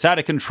far, it's out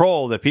of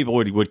control, that people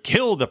would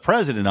kill the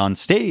president on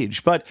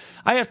stage. But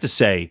I have to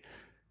say,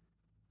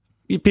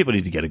 people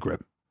need to get a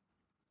grip.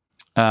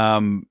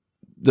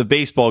 The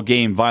baseball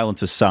game,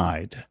 violence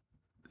aside,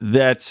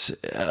 it's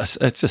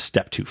a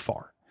step too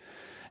far.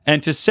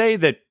 And to say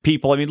that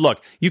people,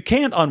 look, you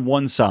can't on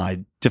one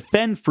side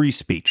defend free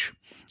speech.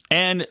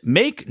 And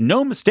make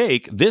no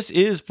mistake, this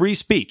is free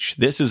speech.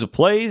 This is a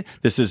play.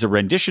 This is a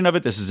rendition of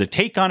it. This is a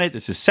take on it.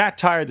 This is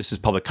satire. This is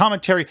public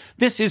commentary.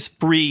 This is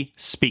free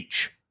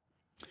speech.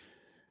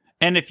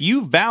 And if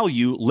you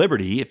value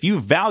liberty, if you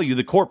value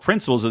the core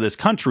principles of this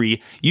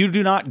country, you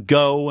do not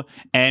go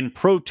and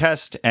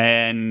protest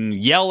and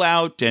yell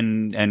out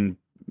and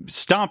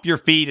stomp your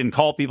feet and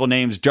call people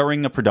names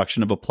during the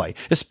production of a play,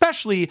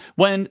 especially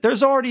when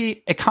there's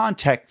already a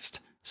context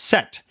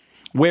set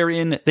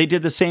wherein they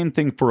did the same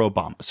thing for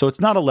Obama. So it's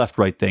not a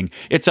left-right thing.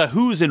 It's a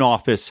who's in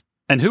office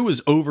and who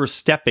is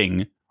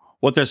overstepping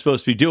what they're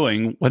supposed to be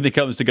doing when it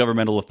comes to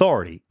governmental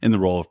authority in the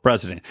role of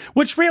president,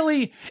 which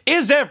really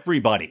is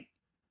everybody.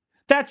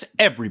 That's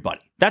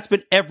everybody. That's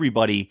been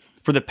everybody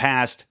for the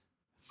past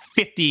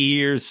 50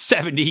 years,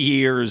 70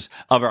 years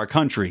of our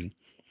country.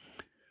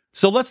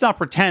 So let's not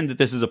pretend that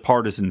this is a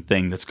partisan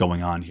thing that's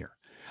going on here.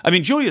 I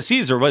mean, Julius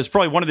Caesar was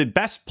probably one of the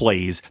best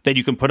plays that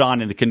you can put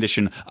on in the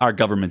condition our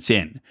government's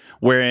in,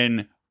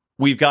 wherein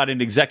we've got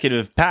an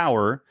executive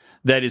power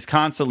that is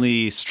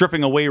constantly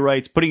stripping away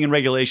rights, putting in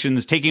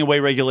regulations, taking away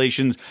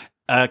regulations,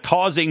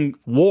 causing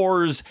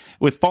wars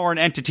with foreign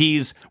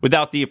entities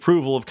without the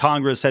approval of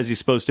Congress as he's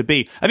supposed to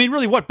be. I mean,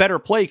 really, what better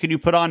play can you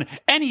put on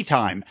any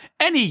time,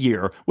 any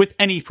year, with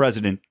any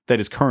president that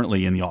is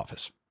currently in the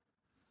office?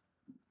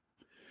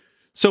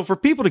 So for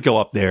people to go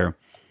up there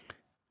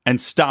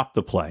and stop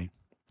the play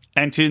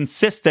and to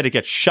insist that it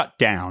gets shut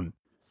down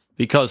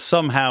because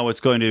somehow it's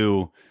going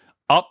to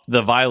up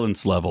the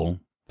violence level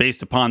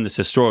based upon this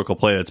historical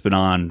play that's been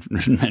on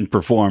and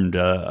performed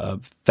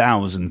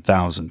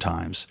 1,000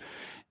 times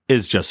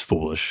is just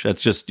foolish.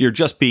 That's just, you're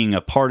just being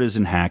a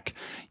partisan hack.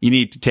 You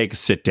need to take a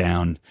sit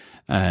down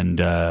and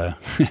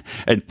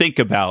and think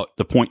about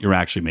the point you're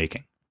actually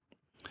making.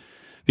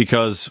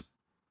 Because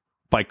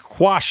by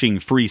quashing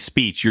free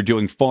speech, you're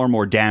doing far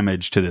more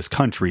damage to this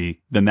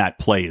country than that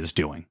play is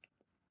doing.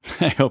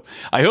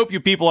 I hope you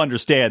people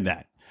understand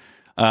that.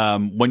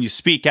 When you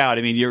speak out,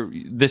 I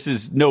mean, this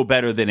is no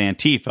better than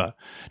Antifa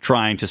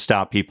trying to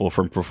stop people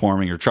from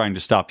performing or trying to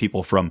stop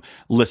people from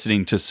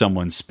listening to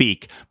someone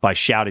speak by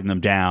shouting them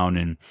down.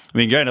 And I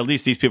mean, again, at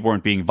least these people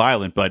weren't being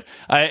violent, but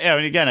I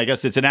mean, again, I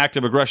guess it's an act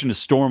of aggression to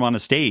storm on a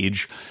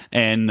stage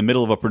in the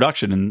middle of a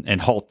production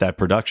and halt that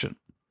production.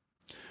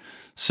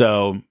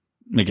 So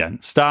again,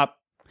 stop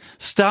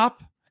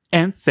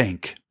and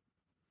think.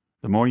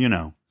 The more you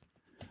know.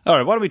 All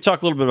right, why don't we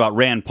talk a little bit about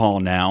Rand Paul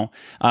now?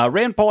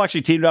 Rand Paul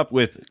actually teamed up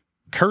with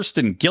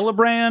Kirsten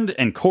Gillibrand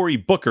and Cory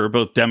Booker,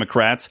 both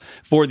Democrats,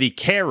 for the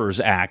CARES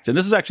Act. And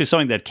this is actually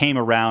something that came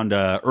around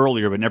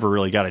earlier, but never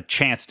really got a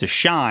chance to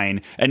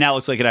shine. And now it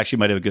looks like it actually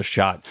might have a good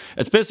shot.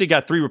 It's basically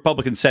got 3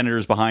 Republican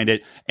senators behind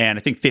it, and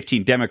I think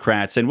 15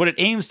 Democrats. And what it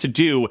aims to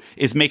do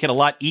is make it a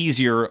lot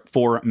easier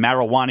for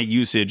marijuana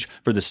usage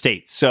for the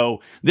states.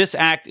 So this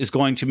act is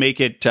going to make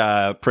it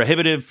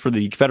prohibitive for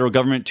the federal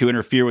government to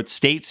interfere with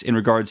states in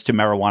regards to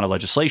marijuana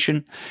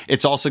legislation.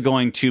 It's also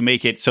going to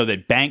make it so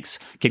that banks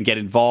can get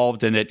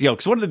involved. And that,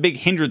 because one of the big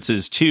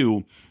hindrances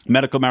to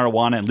medical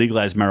marijuana and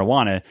legalized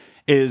marijuana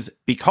is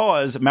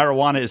because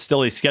marijuana is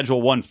still a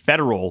Schedule I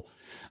federal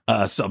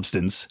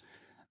substance,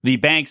 the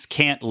banks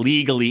can't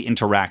legally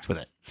interact with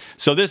it.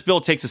 So this bill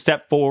takes a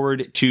step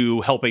forward to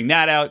helping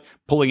that out,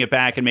 pulling it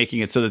back and making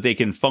it so that they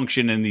can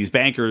function, and these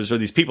bankers or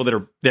these people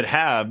that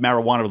have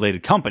marijuana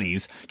related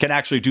companies can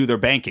actually do their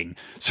banking.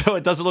 So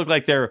it doesn't look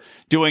like they're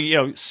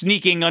doing,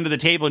 sneaking under the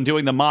table and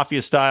doing the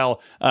mafia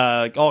style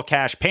all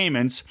cash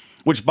payments,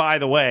 which, by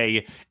the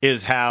way,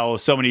 is how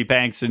so many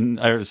banks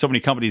and so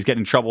many companies get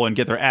in trouble and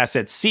get their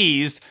assets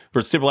seized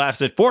for simple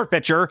asset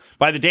forfeiture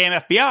by the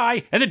damn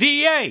FBI and the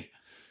DEA,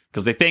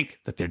 because they think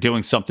that they're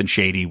doing something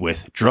shady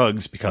with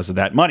drugs because of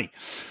that money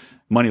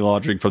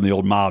laundering from the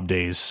old mob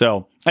days.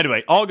 So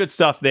anyway, all good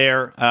stuff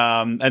there.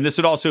 And this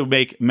would also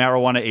make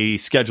marijuana a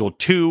Schedule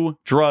II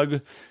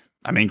drug.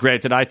 I mean,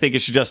 granted, I think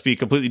it should just be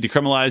completely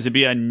decriminalized and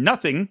be a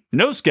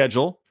no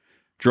schedule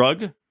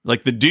drug,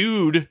 like the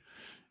dude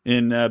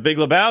in Big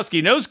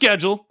Lebowski, no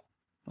schedule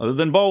other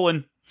than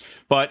bowling.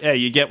 But hey,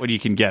 you get what you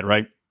can get,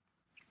 right?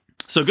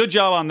 So good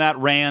job on that,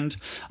 Rand.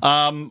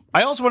 I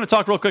also want to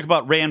talk real quick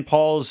about Rand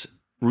Paul's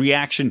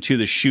reaction to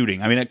the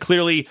shooting. I mean,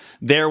 clearly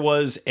there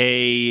was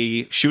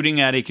a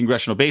shooting at a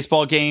congressional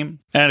baseball game.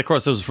 And of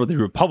course, those were for the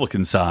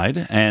Republican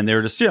side. And they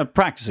were just,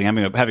 practicing,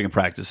 having a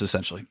practice,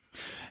 essentially.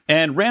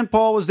 And Rand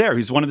Paul was there.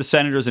 He's one of the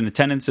senators in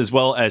attendance, as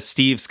well as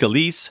Steve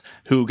Scalise,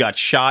 who got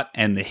shot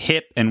in the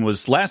hip and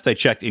was, last I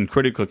checked, in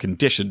critical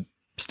condition,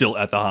 still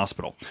at the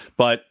hospital.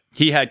 But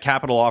he had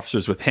Capitol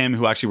officers with him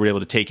who actually were able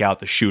to take out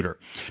the shooter.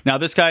 Now,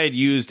 this guy had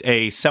used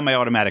a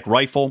semi-automatic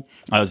rifle.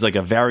 It was like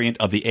a variant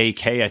of the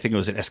AK. I think it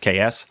was an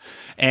SKS.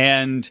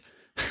 And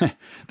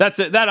that's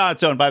it. That on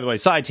its own, by the way,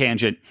 side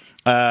tangent.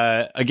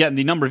 Again,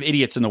 the number of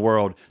idiots in the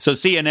world. So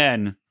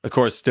CNN, of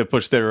course, to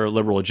push their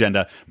liberal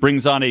agenda,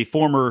 brings on a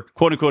former,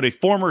 quote unquote, a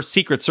former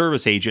Secret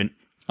Service agent,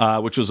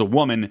 which was a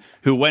woman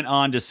who went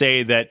on to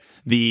say that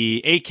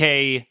the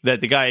AK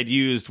that the guy had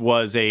used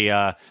was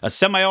a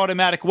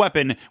semi-automatic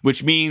weapon,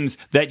 which means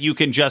that you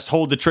can just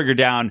hold the trigger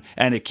down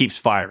and it keeps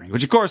firing,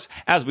 which, of course,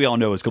 as we all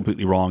know, is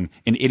completely wrong.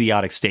 An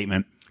idiotic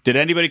statement. Did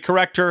anybody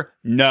correct her?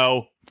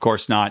 No, of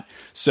course not.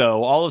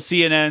 So all of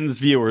CNN's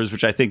viewers,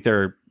 which I think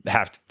they're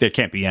there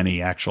can't be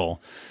any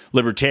actual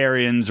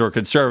libertarians or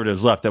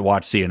conservatives left that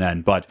watch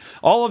CNN. But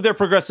all of their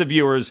progressive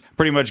viewers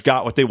pretty much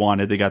got what they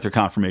wanted. They got their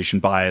confirmation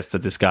bias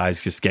that this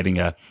guy's just getting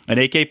an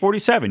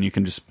AK-47. You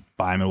can just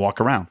buy him and walk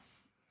around.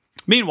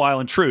 Meanwhile,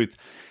 in truth,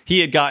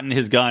 he had gotten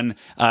his gun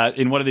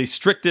in one of the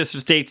strictest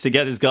states to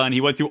get his gun.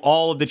 He went through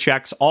all of the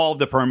checks, all of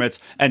the permits,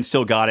 and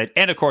still got it.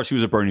 And, of course, he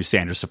was a Bernie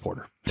Sanders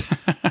supporter.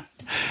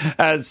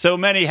 As so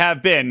many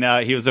have been.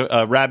 He was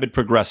a rabid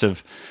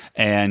progressive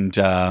and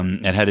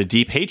had a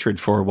deep hatred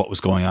for what was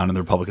going on the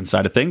Republican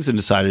side of things and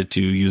decided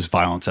to use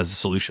violence as a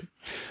solution.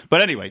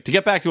 But anyway, to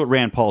get back to what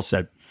Rand Paul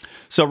said.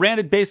 So Rand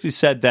had basically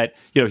said that,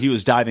 he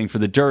was diving for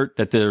the dirt,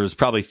 that there was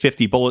probably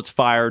 50 bullets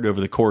fired over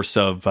the course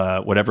of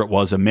whatever it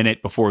was, a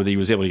minute before he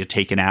was able to get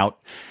taken out.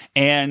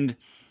 And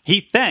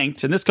he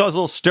thanked, and this caused a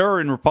little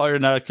stir in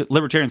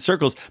libertarian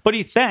circles, but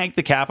he thanked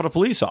the Capitol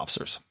Police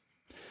officers.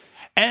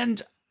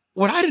 And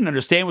what I didn't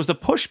understand was the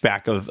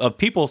pushback of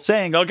people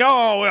saying,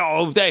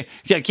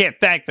 they can't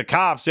thank the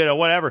cops,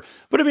 whatever.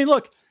 But I mean,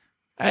 look,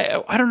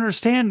 I don't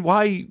understand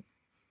why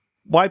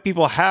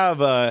people have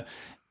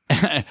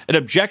an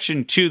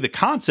objection to the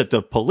concept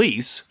of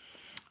police.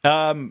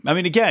 I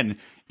mean, again,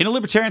 in a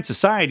libertarian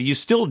society, you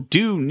still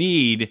do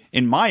need,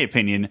 in my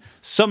opinion,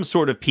 some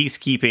sort of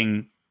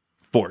peacekeeping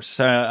force.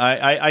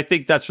 I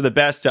think that's for the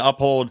best to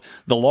uphold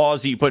the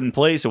laws that you put in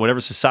place in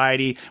whatever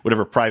society,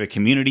 whatever private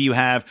community you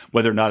have,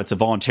 whether or not it's a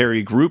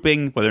voluntary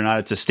grouping, whether or not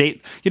it's a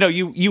state.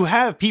 You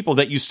have people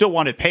that you still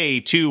want to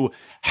pay to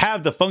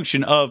have the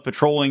function of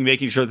patrolling,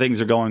 making sure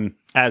things are going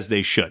as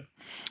they should.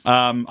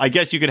 I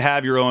guess you could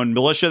have your own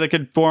militia that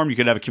could form. You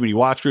could have a community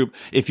watch group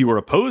if you were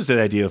opposed to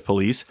the idea of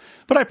police.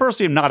 But I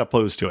personally am not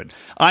opposed to it.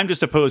 I'm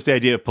just opposed to the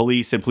idea of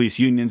police and police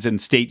unions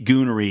and state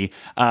goonery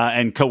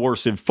and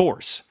coercive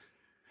force.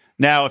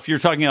 Now, if you're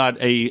talking about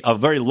a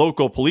very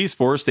local police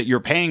force that you're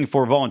paying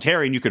for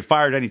voluntary and you could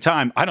fire at any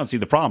time, I don't see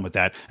the problem with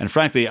that. And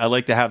frankly, I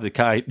like to have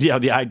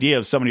the idea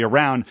of somebody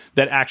around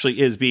that actually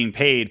is being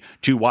paid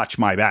to watch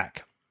my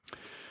back.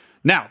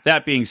 Now,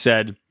 that being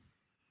said,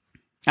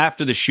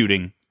 after the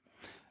shooting,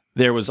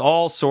 there was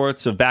all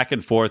sorts of back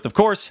and forth. Of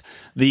course,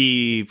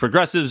 the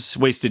progressives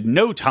wasted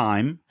no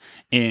time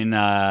in,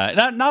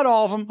 not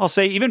all of them, I'll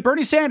say, even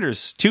Bernie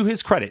Sanders, to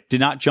his credit, did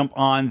not jump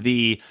on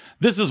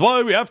this is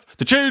why we have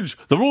to change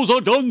the rules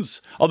on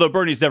guns. Although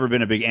Bernie's never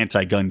been a big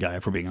anti-gun guy,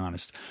 if we're being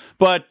honest.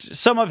 But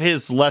some of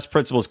his less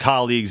principled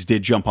colleagues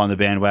did jump on the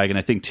bandwagon.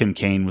 I think Tim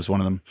Kaine was one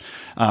of them.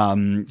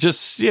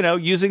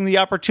 Using the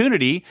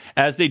opportunity,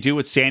 as they do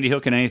with Sandy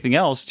Hook and anything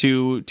else,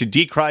 to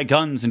decry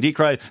guns and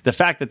decry the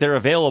fact that they're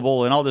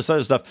available and all this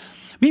other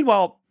stuff.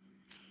 Meanwhile,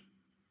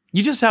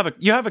 you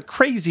have a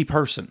crazy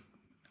person.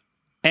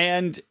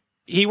 And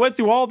he went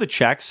through all the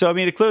checks. So, I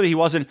mean, clearly he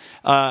wasn't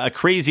a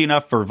crazy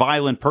enough for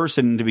violent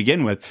person to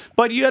begin with.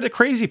 But you had a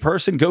crazy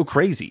person go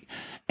crazy.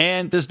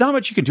 And there's not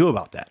much you can do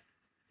about that.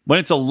 When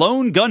it's a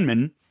lone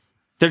gunman,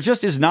 there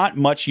just is not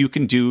much you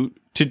can do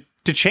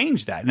to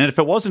change that. And if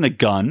it wasn't a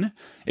gun,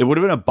 it would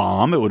have been a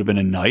bomb. It would have been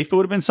a knife. It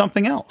would have been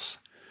something else.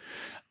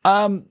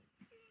 I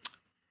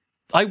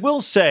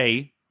will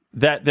say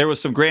that there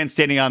was some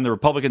grandstanding on the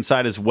Republican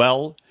side as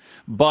well.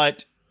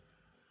 But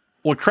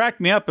what cracked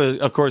me up,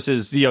 of course,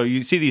 is,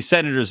 you see these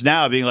senators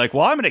now being like,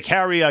 well, I'm going to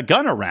carry a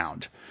gun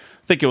around.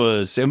 I think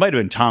it might have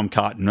been Tom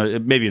Cotton.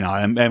 Maybe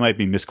not. I might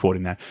be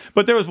misquoting that.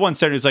 But there was one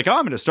senator who's like,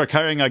 I'm going to start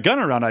carrying a gun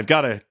around. I've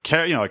got to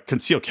carry, a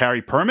concealed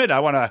carry permit. I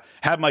want to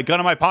have my gun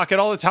in my pocket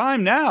all the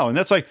time now. And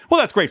that's like, well,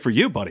 that's great for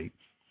you, buddy.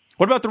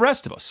 What about the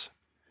rest of us?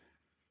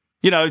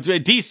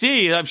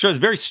 DC, I'm sure, has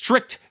very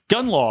strict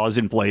gun laws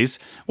in place.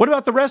 What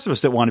about the rest of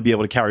us that want to be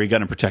able to carry a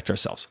gun and protect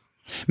ourselves?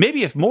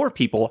 Maybe if more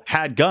people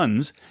had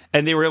guns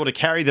and they were able to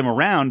carry them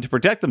around to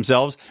protect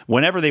themselves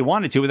whenever they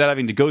wanted to without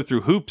having to go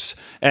through hoops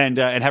and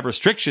have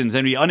restrictions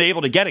and be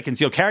unable to get a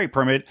concealed carry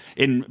permit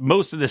in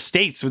most of the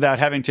states without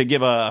having to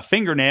give a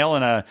fingernail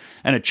and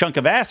a chunk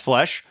of ass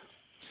flesh,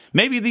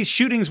 maybe these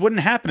shootings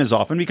wouldn't happen as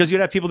often because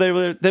you'd have people that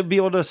would be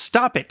able to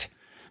stop it.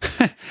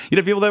 You'd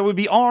have people that would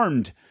be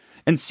armed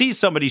and see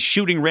somebody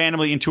shooting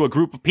randomly into a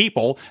group of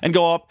people and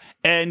go up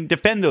and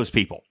defend those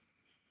people.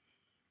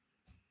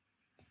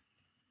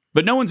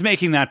 But no one's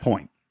making that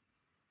point.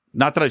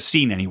 Not that I've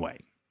seen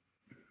anyway.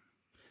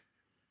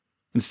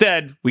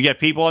 Instead, we get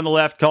people on the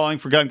left calling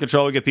for gun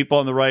control. We get people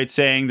on the right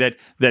saying that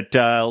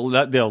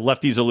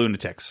lefties are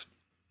lunatics.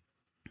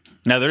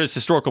 Now, there is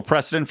historical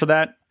precedent for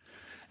that.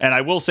 And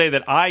I will say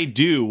that I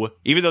do,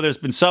 even though there's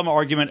been some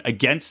argument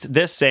against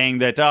this, saying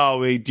that,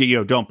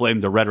 don't blame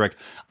the rhetoric.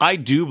 I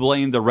do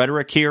blame the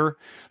rhetoric here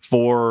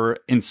for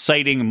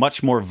inciting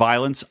much more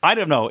violence. I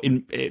don't know.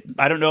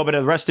 I don't know about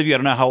the rest of you. I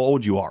don't know how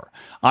old you are.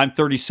 I'm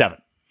 37.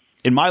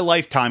 In my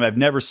lifetime, I've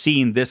never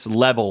seen this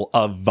level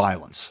of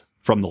violence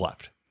from the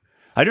left.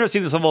 I've never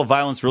seen this level of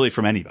violence really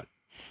from anybody.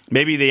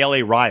 Maybe the LA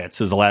riots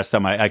is the last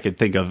time I could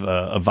think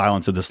of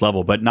violence at this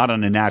level, but not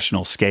on a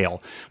national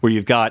scale, where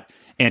you've got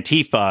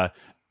Antifa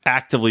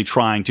actively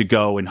trying to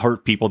go and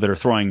hurt people, that are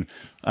throwing,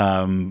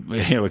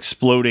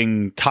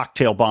 exploding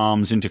cocktail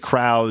bombs into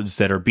crowds,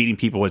 that are beating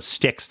people with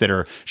sticks, that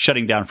are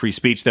shutting down free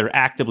speech, that are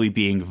actively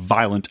being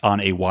violent on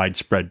a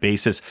widespread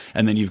basis.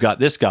 And then you've got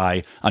this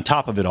guy on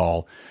top of it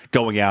all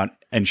going out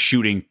and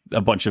shooting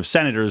a bunch of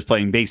senators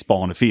playing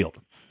baseball in a field.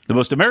 The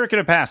most American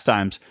of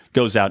pastimes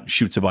goes out and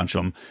shoots a bunch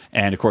of them.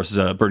 And of course, is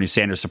a Bernie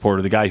Sanders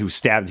supporter. The guy who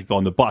stabbed people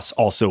on the bus,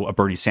 also a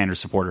Bernie Sanders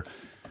supporter.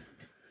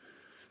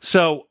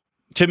 So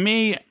to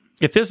me,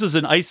 if this is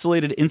an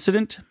isolated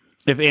incident,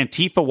 if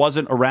Antifa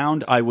wasn't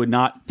around, I would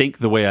not think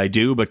the way I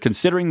do. But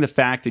considering the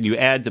fact that you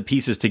add the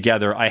pieces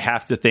together, I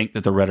have to think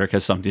that the rhetoric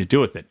has something to do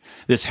with it.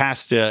 This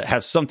has to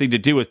have something to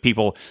do with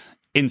people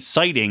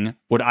inciting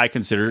what I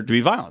consider to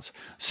be violence,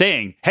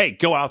 saying, hey,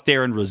 go out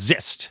there and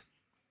resist.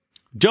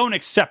 Don't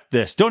accept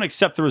this. Don't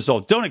accept the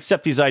results. Don't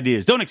accept these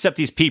ideas. Don't accept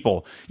these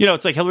people.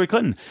 It's like Hillary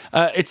Clinton.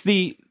 It's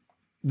the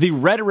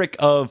rhetoric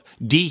of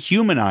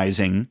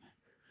dehumanizing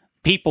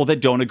people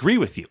that don't agree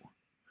with you.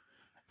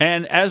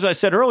 And as I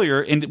said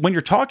earlier, when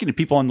you're talking to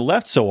people on the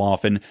left so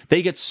often,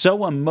 they get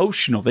so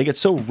emotional. They get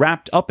so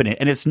wrapped up in it.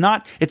 And it's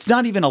not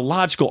even a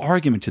logical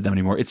argument to them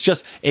anymore. It's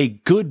just a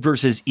good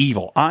versus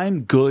evil.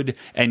 I'm good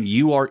and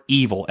you are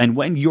evil. And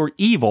when you're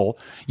evil,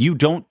 you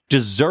don't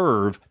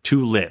deserve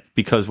to live,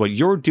 because what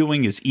you're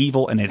doing is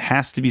evil and it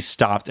has to be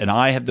stopped. And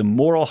I have the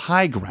moral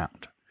high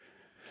ground.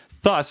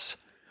 Thus,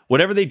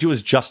 whatever they do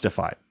is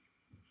justified.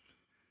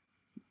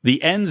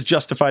 The ends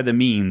justify the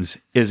means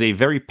is a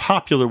very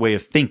popular way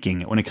of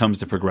thinking when it comes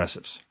to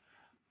progressives.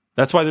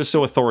 That's why they're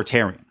so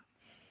authoritarian.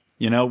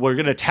 We're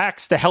going to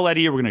tax the hell out of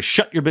you. We're going to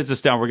shut your business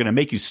down. We're going to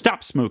make you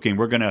stop smoking.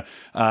 We're going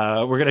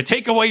to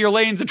take away your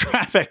lanes of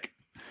traffic,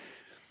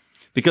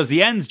 because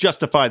the ends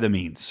justify the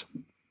means.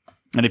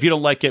 And if you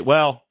don't like it,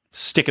 well,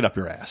 stick it up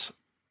your ass.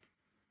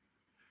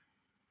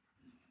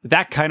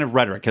 That kind of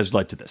rhetoric has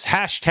led to this.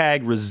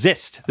 Hashtag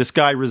resist. This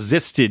guy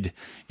resisted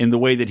in the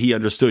way that he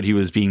understood he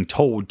was being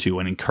told to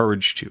and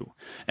encouraged to.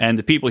 And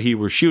the people he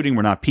was shooting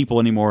were not people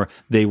anymore.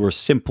 They were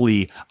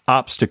simply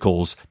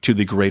obstacles to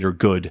the greater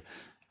good,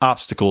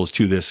 obstacles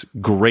to this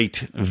great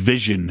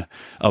vision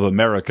of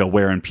America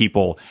wherein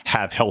people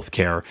have health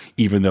care,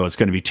 even though it's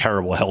going to be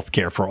terrible health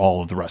care for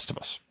all of the rest of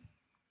us.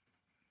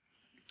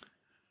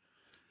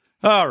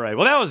 All right.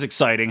 Well, that was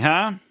exciting,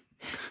 huh?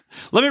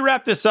 Let me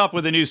wrap this up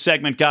with a new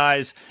segment,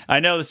 guys. I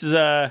know this is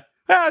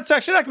it's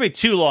actually not going to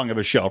be too long of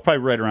a show, probably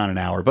right around an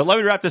hour. But let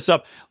me wrap this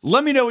up.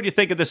 Let me know what you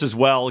think of this as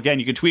well. Again,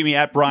 you can tweet me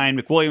at Brian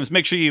McWilliams.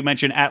 Make sure you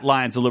mention at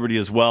Lions of Liberty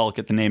as well.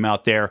 Get the name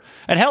out there.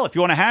 And hell, if you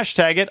want to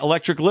hashtag it,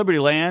 Electric Liberty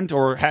Land,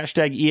 or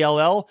hashtag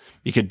ELL,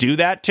 you could do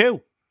that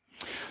too.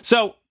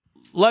 So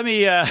let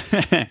me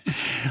play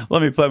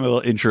my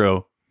little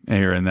intro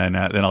here, and then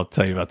I'll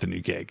tell you about the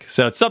new gig.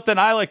 So it's something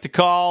I like to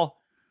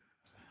call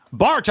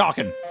bar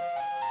talking.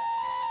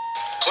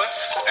 Cliff,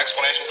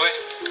 explanation,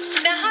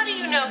 please. Now, how do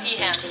you know he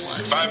has one?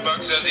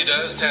 $5 says he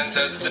does, 10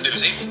 says it's a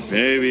doozy.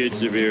 Maybe it's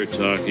severe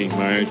talking,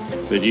 Marge,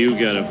 but you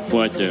got a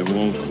butt that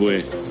won't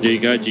quit. They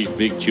got these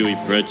big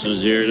chewy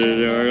pretzels here that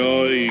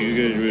are,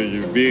 you guys with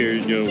your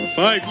beers,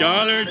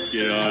 $5?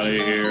 Get out of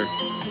here.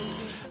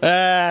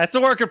 It's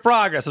a work in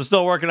progress. I'm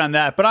still working on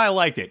that, but I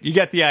liked it. You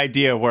get the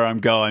idea where I'm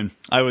going.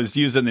 I was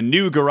using the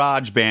new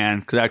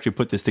GarageBand because I actually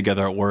put this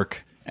together at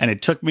work, and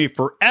it took me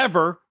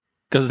forever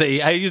because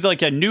I used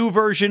like a new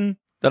version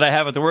that I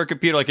have at the work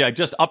computer. Like I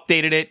just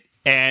updated it,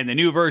 and the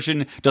new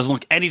version doesn't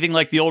look anything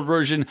like the old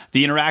version.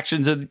 The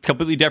interactions are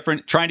completely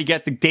different. Trying to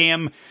get the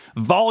damn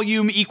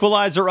volume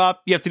equalizer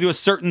up, you have to do a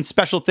certain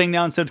special thing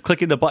now instead of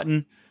clicking the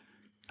button.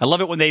 I love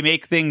it when they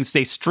make things,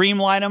 they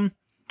streamline them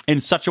in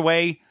such a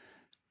way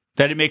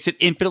that it makes it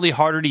infinitely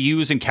harder to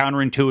use and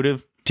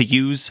counterintuitive to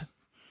use.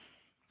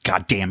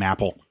 Goddamn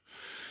Apple.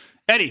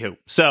 Anywho,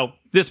 so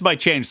this might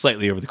change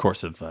slightly over the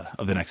course of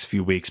the next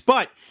few weeks,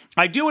 but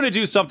I do want to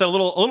do something, a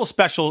little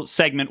special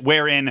segment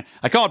wherein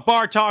I call it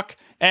Bar Talk.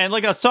 And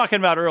like I was talking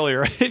about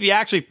earlier, if you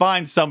actually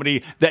find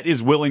somebody that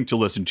is willing to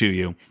listen to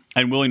you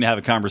and willing to have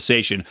a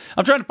conversation,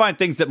 I'm trying to find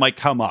things that might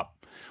come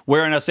up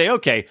wherein I say,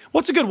 okay,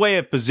 what's a good way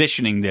of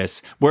positioning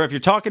this? Where if you're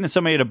talking to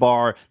somebody at a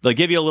bar, they'll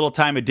give you a little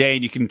time of day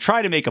and you can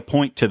try to make a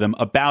point to them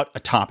about a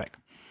topic.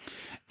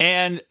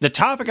 And the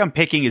topic I'm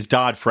picking is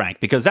Dodd-Frank,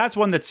 because that's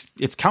one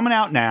it's coming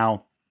out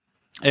now.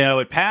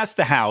 It passed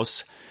the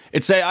House.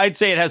 I'd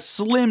say it has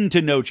slim to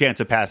no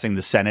chance of passing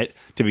the Senate,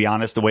 to be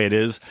honest, the way it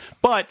is.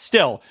 But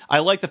still, I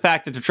like the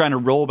fact that they're trying to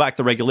roll back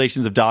the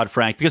regulations of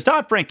Dodd-Frank, because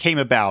Dodd-Frank came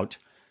about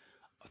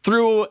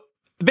through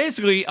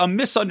basically a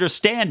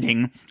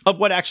misunderstanding of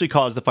what actually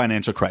caused the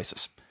financial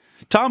crisis.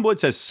 Tom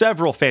Woods has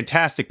several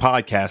fantastic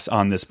podcasts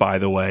on this, by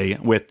the way,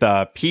 with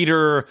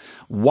Peter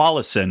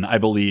Wallison, I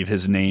believe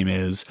his name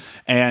is,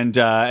 and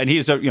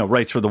he's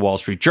writes for the Wall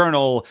Street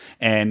Journal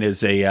and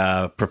is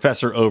a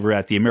professor over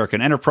at the American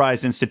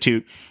Enterprise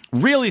Institute.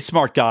 Really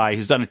smart guy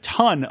who's done a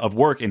ton of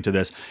work into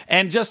this,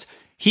 and just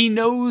he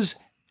knows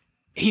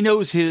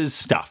his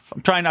stuff.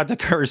 I'm trying not to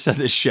curse on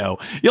this show.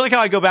 You like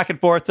how I go back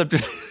and forth?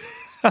 Sometimes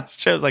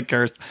shows I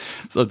curse,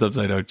 sometimes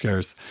I don't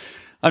curse.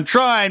 I'm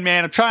trying,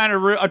 man. I'm trying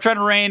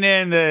to rein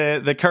in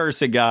the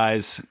cursing,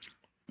 guys.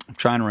 I'm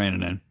trying to rein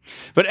it in.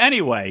 But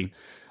anyway,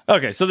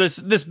 okay, so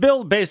this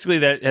bill basically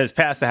that has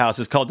passed the House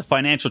is called the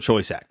Financial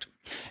Choice Act.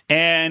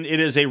 And it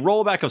is a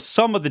rollback of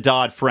some of the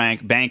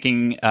Dodd-Frank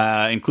banking,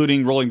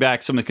 including rolling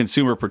back some of the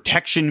Consumer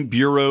Protection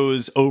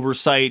Bureau's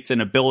oversights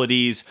and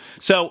abilities.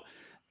 So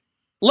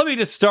let me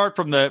just start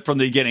from the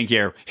beginning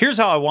here. Here's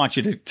how I want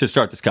you to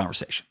start this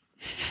conversation.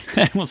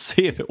 And we'll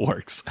see if it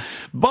works.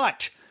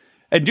 But,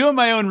 and doing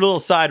my own little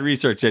side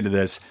research into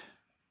this,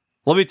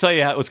 let me tell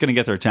you what's going to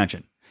get their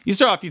attention. You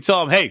start off, you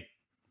tell them, hey,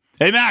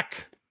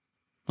 Mac,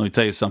 let me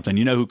tell you something.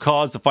 You know who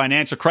caused the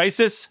financial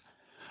crisis?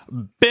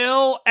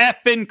 Bill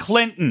effing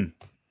Clinton.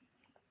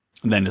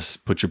 And then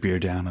just put your beer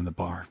down on the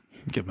bar.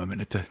 Give him a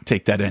minute to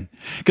take that in.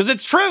 Because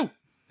it's true.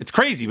 It's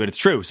crazy, but it's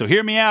true. So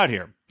hear me out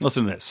here.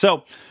 Listen to this.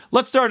 So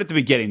let's start at the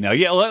beginning, though.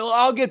 Yeah,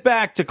 I'll get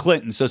back to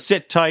Clinton. So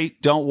sit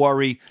tight. Don't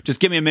worry. Just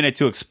give me a minute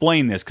to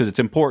explain this because it's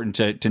important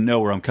to know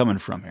where I'm coming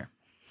from here.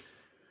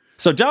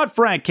 So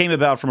Dodd-Frank came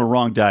about from a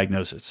wrong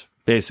diagnosis,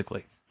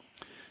 basically.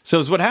 So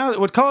it's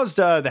what caused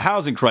the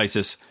housing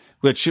crisis,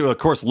 which, of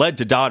course, led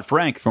to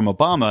Dodd-Frank from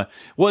Obama,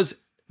 was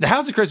the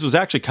housing crisis was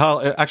actually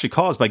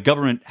caused by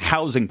government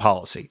housing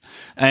policy.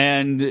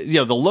 And,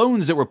 the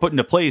loans that were put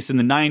into place in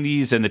the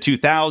 90s and the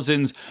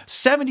 2000s,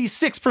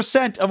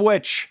 76% of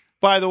which,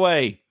 by the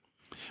way,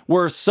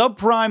 were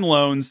subprime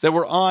loans that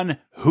were on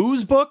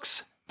whose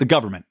books? The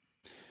government.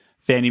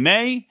 Fannie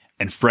Mae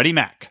and Freddie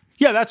Mac.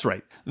 Yeah, that's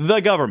right. The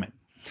government.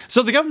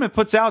 So the government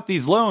puts out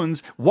these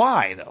loans.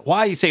 Why, though?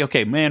 Why, you say,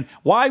 okay, man,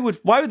 why would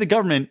the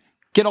government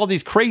get all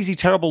these crazy,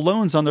 terrible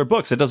loans on their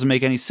books? That doesn't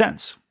make any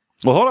sense.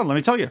 Well, hold on. Let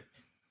me tell you.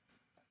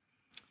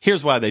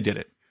 Here's why they did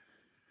it.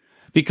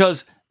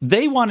 Because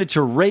they wanted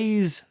to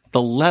raise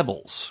the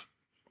levels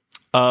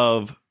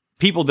of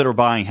people that are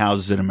buying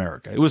houses in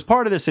America. It was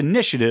part of this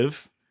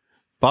initiative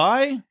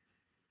by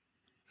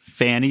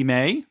Fannie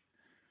Mae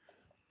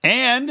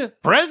and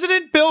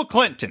President Bill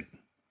Clinton.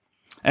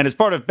 And as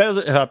part of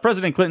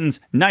President Clinton's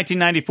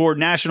 1994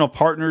 National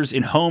Partners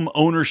in Home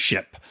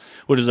Ownership,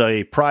 which is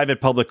a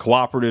private-public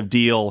cooperative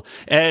deal.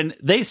 And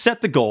they set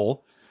the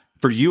goal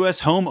for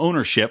U.S. home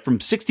ownership from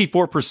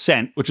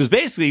 64%, which was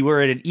basically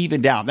where it had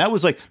evened out. That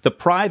was like the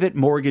private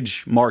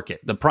mortgage market,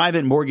 the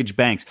private mortgage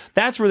banks.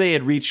 That's where they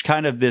had reached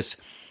kind of this,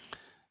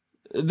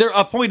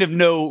 a point of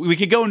we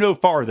could go no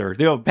farther.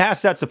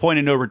 Past that's the point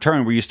of no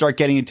return where you start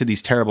getting into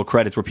these terrible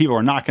credits where people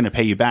are not going to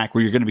pay you back,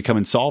 where you're going to become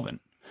insolvent.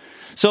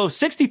 So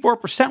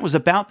 64% was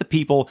about the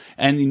people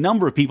and the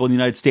number of people in the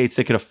United States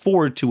that could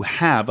afford to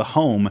have a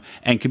home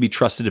and could be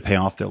trusted to pay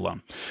off their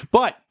loan.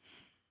 But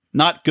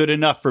not good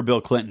enough for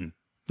Bill Clinton.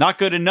 Not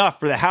good enough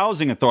for the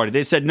Housing Authority.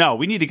 They said, no,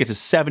 we need to get to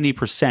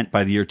 70%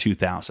 by the year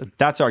 2000.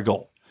 That's our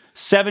goal.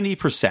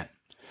 70%.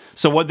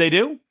 So what'd they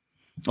do?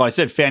 Oh, I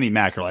said Fannie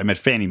Mac earlier. I meant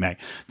Fannie Mae.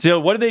 So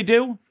what did they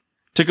do?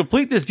 To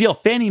complete this deal,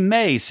 Fannie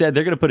Mae said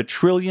they're going to put $1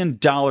 trillion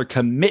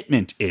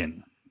commitment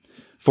in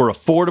for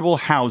affordable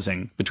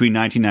housing between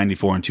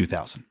 1994 and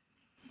 2000.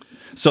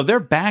 So they're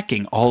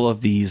backing all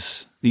of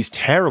these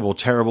terrible,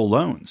 terrible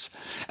loans.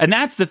 And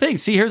that's the thing.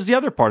 See, here's the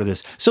other part of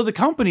this. So the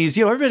companies,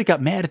 everybody got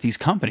mad at these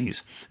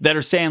companies that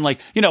are saying like,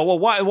 well,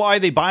 why are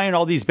they buying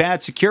all these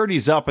bad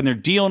securities up and they're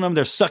dealing them?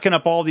 They're sucking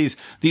up all these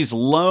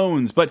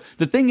loans. But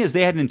the thing is,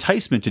 they had an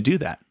enticement to do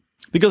that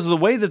because of the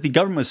way that the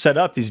government was set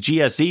up, these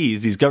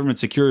GSEs, these government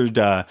secured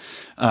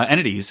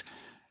entities,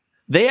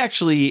 they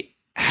actually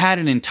had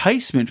an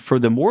enticement for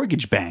the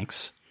mortgage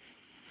banks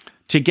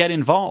to get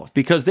involved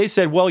because they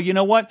said, well, you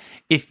know what?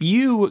 If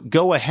you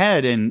go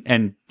ahead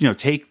and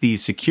take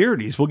these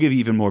securities, we'll give you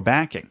even more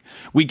backing.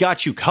 We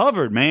got you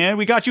covered, man.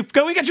 We got you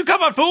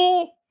covered,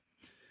 fool.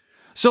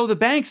 So the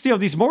banks,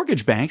 these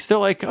mortgage banks, they're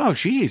like, oh,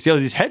 geez,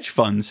 these hedge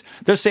funds,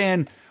 they're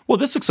saying, well,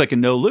 this looks like a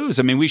no lose.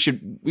 I mean, we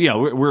should,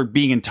 we're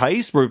being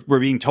enticed. We're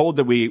being told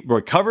that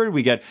we're covered.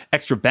 We get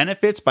extra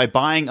benefits by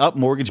buying up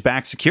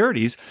mortgage-backed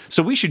securities.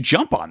 So we should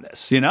jump on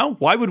this.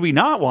 Why would we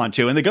not want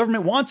to? And the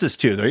government wants us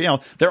to.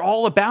 They're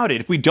all about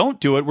it. If we don't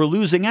do it, we're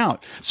losing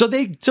out. So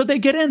they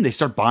get in. They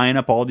start buying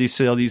up all these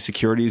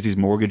securities, these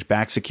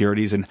mortgage-backed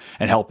securities, and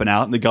helping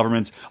out. And the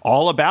government's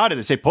all about it.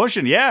 They say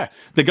pushing. Yeah,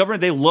 the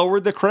government, they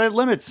lowered the credit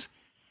limits.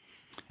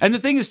 And the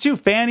thing is, too,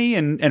 Fannie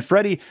and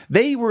Freddie,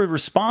 they were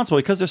responsible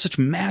because they're such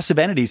massive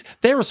entities.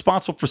 They're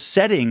responsible for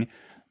setting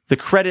the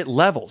credit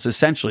levels,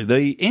 essentially.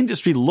 The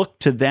industry looked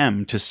to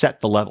them to set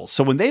the levels.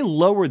 So when they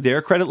lowered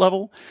their credit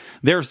level,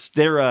 their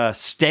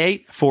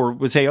state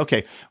would say,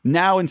 okay,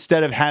 now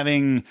instead of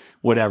having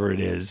whatever it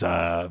is,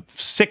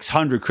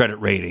 600 credit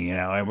rating,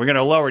 and we're going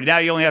to lower it. Now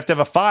you only have to have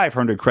a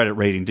 500 credit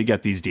rating to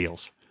get these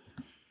deals.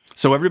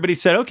 So everybody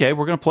said, okay,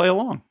 we're going to play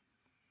along.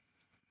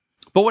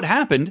 But what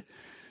happened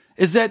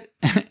is that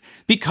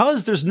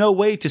because there's no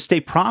way to stay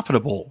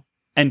profitable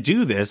and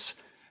do this,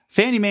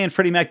 Fannie Mae and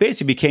Freddie Mac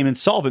basically became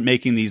insolvent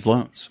making these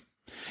loans.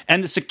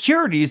 And the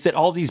securities that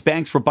all these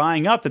banks were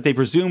buying up that they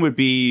presume would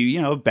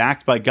be,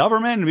 backed by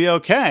government and be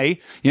okay,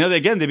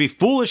 they'd be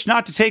foolish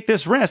not to take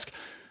this risk.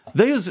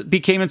 Those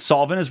became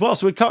insolvent as well.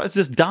 So it caused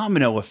this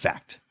domino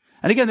effect.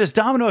 And again, this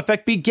domino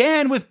effect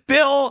began with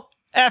Bill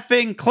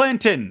effing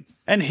Clinton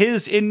and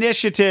his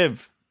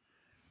initiative.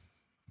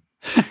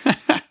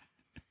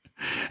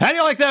 How do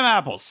you like them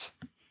apples?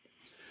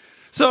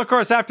 So, of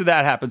course, after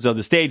that happens, though,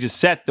 the stage is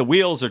set, the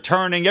wheels are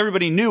turning.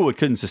 Everybody knew it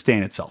couldn't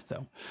sustain itself,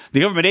 though.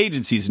 The government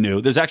agencies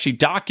knew. There's actually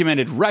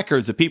documented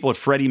records of people at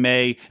Freddie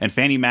Mae and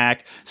Fannie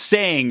Mac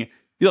saying,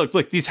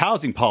 look, these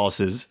housing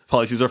policies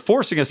are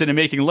forcing us into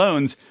making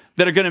loans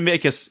that are going to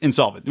make us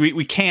insolvent.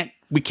 We can't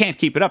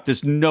keep it up.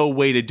 There's no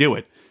way to do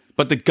it.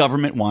 But the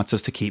government wants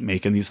us to keep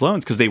making these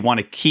loans because they want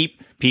to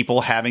keep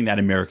people having that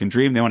American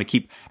dream. They want to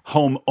keep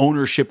home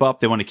ownership up.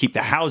 They want to keep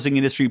the housing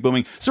industry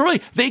booming. So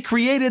really, they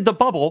created the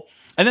bubble,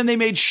 and then they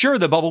made sure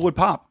the bubble would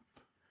pop.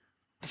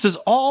 This is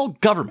all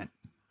government.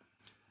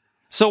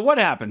 So what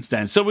happens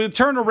then? So we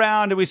turn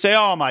around and we say,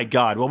 oh my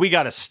God, well, we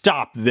got to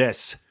stop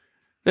this.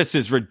 This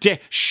is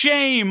ridiculous.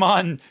 Shame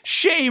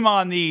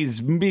on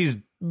these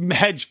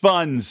hedge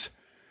funds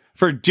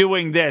for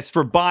doing this,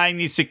 for buying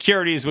these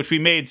securities, which we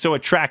made so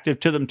attractive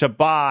to them to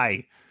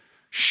buy.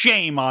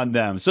 Shame on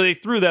them. So they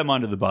threw them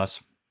under the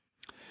bus.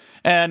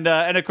 And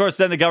of course,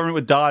 then the government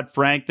with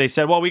Dodd-Frank, they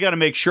said, well, we got to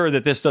make sure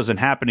that this doesn't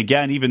happen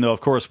again, even though,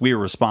 of course, we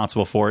were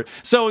responsible for it.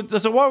 So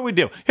what do we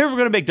do? Here, we're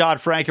going to make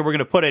Dodd-Frank, and we're going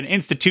to put an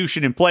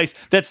institution in place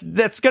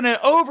that's going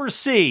to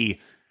oversee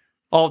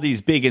all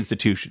these big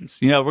institutions.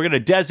 We're going to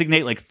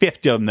designate like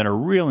 50 of them that are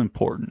real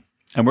important.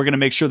 And we're going to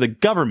make sure the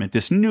government,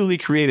 this newly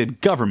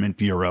created government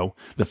bureau,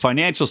 the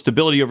Financial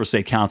Stability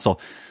Oversight Council,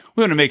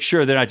 we're going to make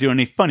sure they're not doing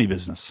any funny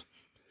business.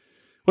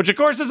 Which, of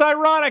course, is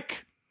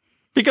ironic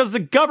because the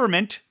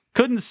government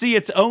couldn't see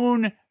its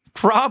own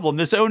problem,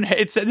 this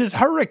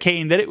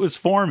hurricane that it was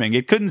forming.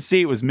 It couldn't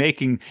see it was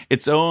making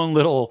its own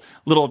little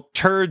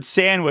turd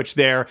sandwich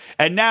there.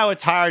 And now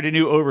it's hired a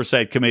new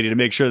oversight committee to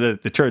make sure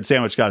that the turd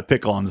sandwich got a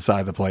pickle on the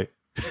side of the plate.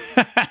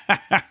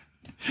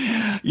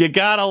 You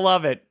gotta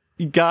love it.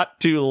 You got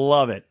to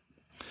love it.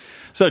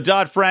 So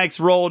Dodd-Frank's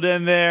rolled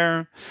in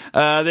there.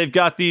 They've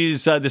got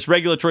this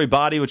regulatory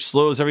body which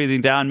slows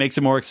everything down, makes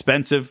it more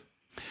expensive.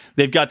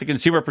 They've got the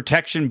Consumer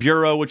Protection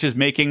Bureau, which is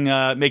making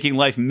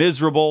life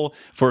miserable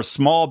for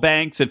small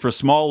banks and for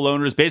small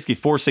loaners, basically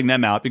forcing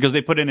them out because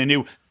they put in a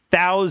new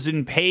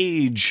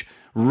 1,000-page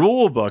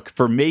rule book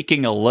for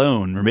making a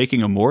loan or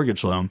making a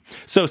mortgage loan.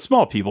 So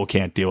small people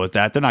can't deal with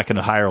that. They're not going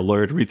to hire a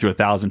lawyer to read through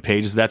 1,000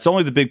 pages. That's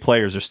only the big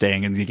players are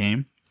staying in the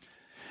game.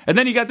 And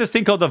then you got this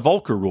thing called the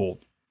Volcker Rule,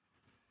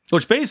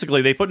 which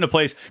basically they put into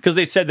place because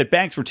they said that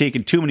banks were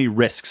taking too many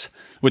risks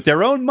with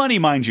their own money,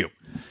 mind you,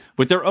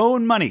 with their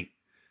own money.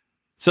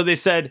 So they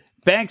said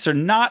banks are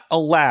not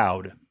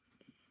allowed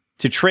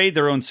to trade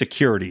their own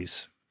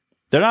securities.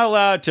 They're not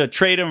allowed to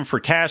trade them for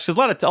cash because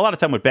a lot of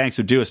time what banks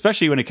would do,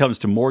 especially when it comes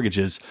to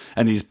mortgages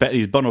and these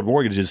bundled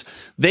mortgages,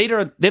 they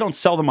don't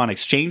sell them on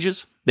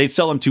exchanges. They'd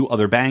sell them to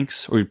other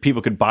banks, or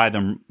people could buy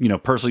them,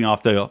 personally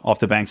off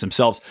the banks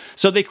themselves.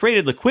 So they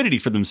created liquidity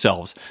for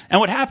themselves. And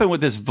what happened with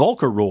this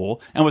Volcker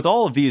Rule and with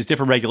all of these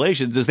different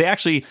regulations is they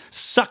actually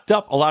sucked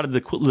up a lot of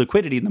the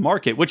liquidity in the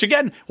market. Which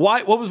again,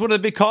 what was one of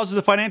the big causes of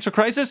the financial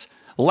crisis?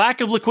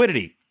 Lack of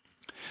liquidity.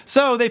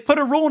 So they put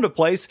a rule into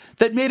place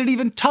that made it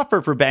even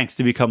tougher for banks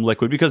to become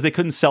liquid because they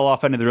couldn't sell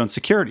off any of their own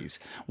securities.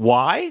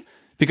 Why?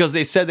 Because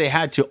they said they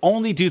had to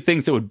only do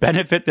things that would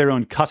benefit their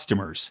own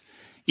customers,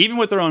 even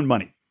with their own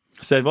money.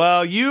 Said,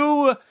 well,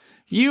 you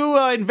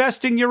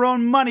investing your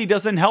own money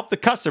doesn't help the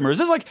customers.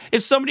 This is like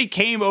if somebody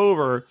came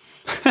over.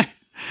 I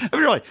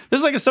mean, really, this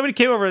is like if somebody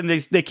came over and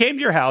they came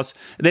to your house,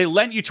 they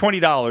lent you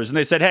 $20 and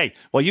they said, hey,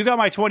 well, you got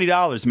my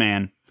 $20,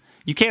 man.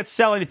 You can't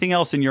sell anything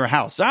else in your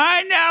house.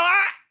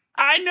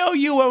 I know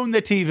you own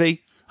the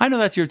TV. I know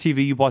that's your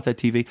TV. You bought that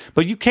TV.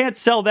 But you can't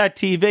sell that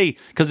TV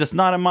because it's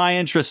not in my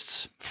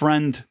interests,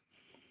 friend.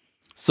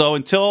 So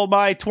until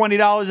my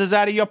 $20 is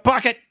out of your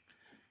pocket,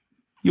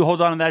 you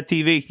hold on to that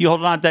TV. You hold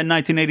on to that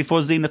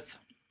 1984 Zenith.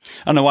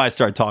 I don't know why I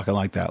started talking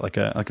like that,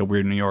 like a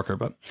weird New Yorker.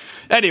 But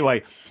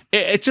anyway,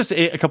 it's just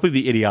a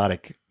completely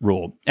idiotic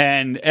rule.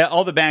 And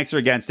all the banks are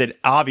against it,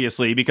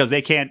 obviously, because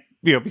they can't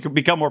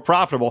become more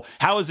profitable.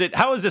 How is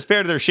this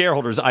fair to their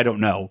shareholders? I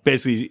don't know.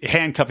 Basically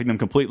handcuffing them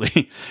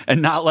completely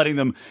and not letting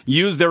them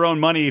use their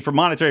own money for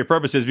monetary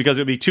purposes because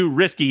it would be too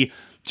risky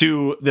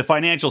to the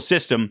financial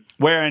system.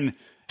 Wherein,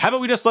 how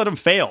about we just let them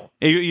fail?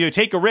 You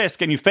take a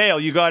risk and you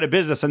fail, you go out of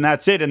business and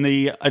that's it. And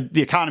the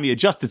economy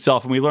adjusts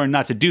itself and we learn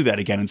not to do that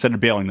again instead of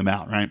bailing them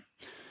out, right?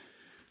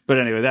 But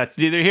anyway, that's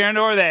neither here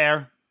nor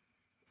there.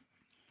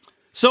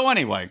 So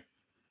anyway,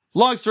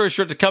 long story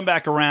short, to come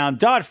back around,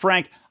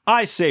 Dodd-Frank,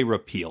 I say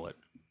repeal it.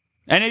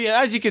 And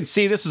as you can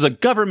see, this is a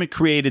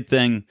government-created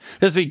thing.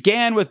 This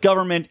began with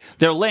government.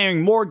 They're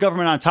layering more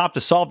government on top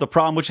to solve the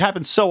problem, which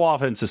happens so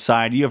often in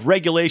society. You have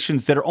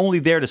regulations that are only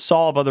there to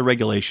solve other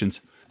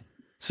regulations.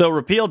 So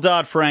repeal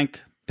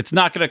Dodd-Frank. It's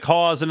not going to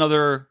cause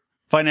another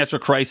financial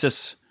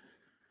crisis.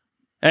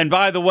 And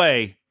by the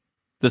way,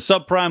 the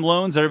subprime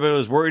loans that everybody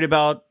was worried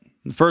about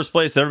in the first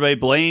place, that everybody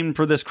blamed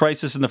for this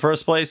crisis in the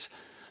first place,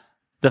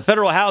 the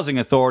Federal Housing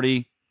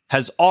Authority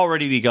has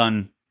already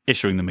begun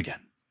issuing them again.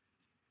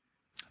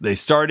 They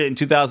started in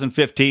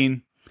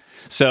 2015.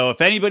 So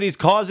if anybody's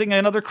causing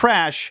another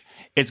crash,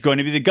 it's going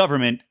to be the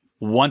government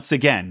once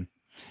again.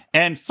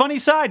 And funny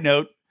side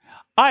note,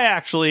 I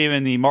actually am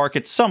in the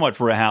market somewhat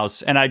for a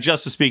house, and I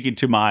just was speaking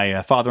to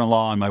my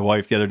father-in-law and my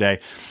wife the other day.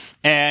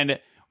 And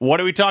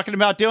what are we talking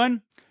about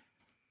doing?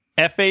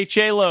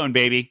 FHA loan,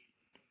 baby.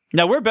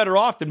 Now, we're better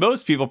off than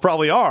most people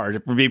probably are,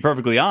 to be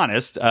perfectly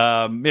honest.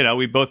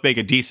 We both make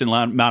a decent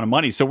amount of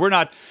money, so we're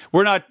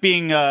not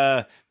being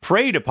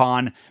preyed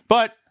upon.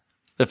 But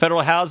the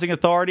Federal Housing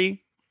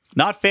Authority,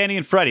 not Fannie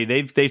and Freddie,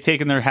 they've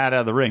taken their hat out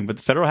of the ring. But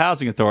the Federal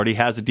Housing Authority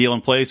has a deal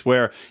in place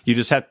where you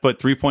just have to put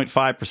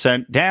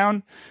 3.5%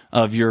 down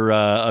of your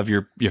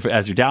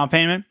as your down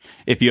payment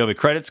if you have a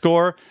credit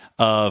score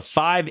of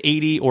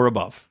 580 or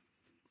above,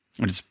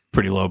 which is a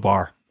pretty low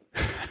bar.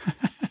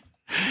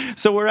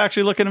 So we're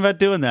actually looking about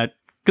doing that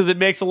because it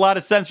makes a lot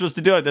of sense for us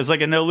to do it. There's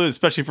like a no lose,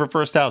 especially for a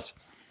first house.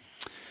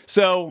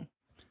 So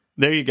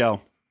there you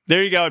go.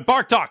 There you go.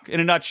 Bark Talk in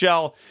a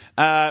nutshell.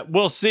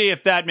 We'll see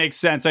if that makes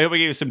sense. I hope I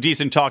gave you some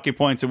decent talking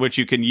points in which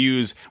you can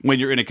use when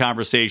you're in a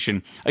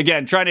conversation.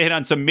 Again, trying to hit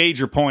on some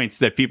major points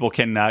that people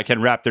can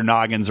wrap their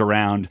noggins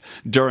around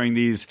during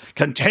these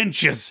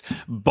contentious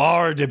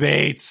bar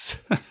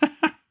debates.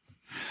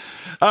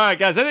 All right,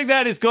 guys, I think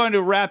that is going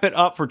to wrap it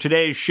up for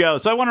today's show.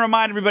 So I want to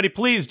remind everybody,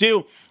 please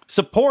do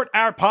support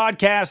our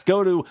podcast.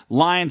 Go to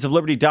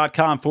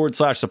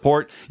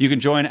lionsofliberty.com/support. You can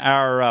join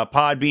our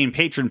Podbean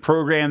patron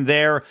program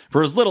there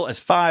for as little as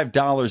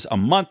 $5 a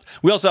month.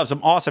 We also have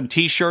some awesome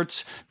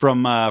t-shirts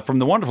from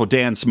the wonderful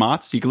Dan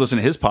Smots. You can listen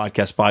to his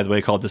podcast, by the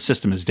way, called The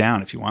System Is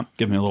Down if you want.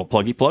 Give me a little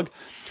pluggy plug.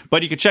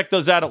 But you can check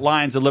those out at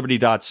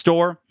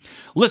lionsofliberty.store.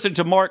 Listen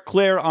to Mark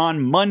Claire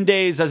on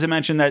Mondays. As I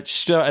mentioned,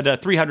 that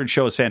 300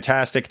 show is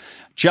fantastic.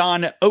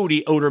 John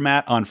Odie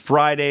Odermatt on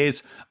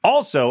Fridays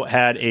also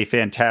had a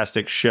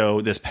fantastic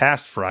show this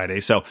past Friday.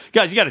 So,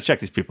 guys, you got to check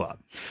these people out.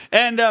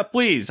 And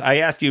please,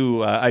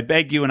 I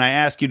beg you and I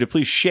ask you to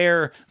please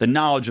share the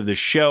knowledge of this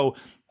show.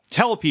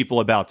 Tell people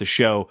about the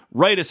show.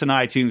 Write us an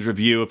iTunes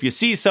review. If you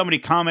see somebody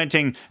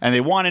commenting and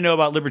they want to know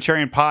about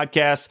libertarian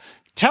podcasts,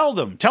 tell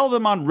them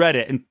on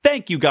Reddit. And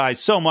thank you guys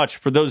so much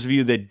for those of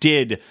you that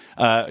did,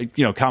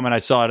 comment. I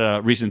saw it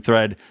a recent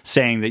thread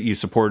saying that you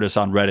supported us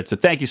on Reddit. So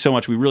thank you so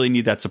much. We really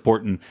need that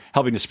support in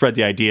helping to spread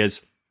the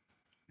ideas.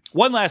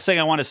 One last thing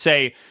I want to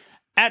say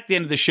at the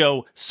end of the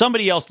show,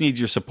 somebody else needs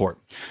your support.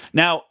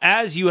 Now,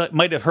 as you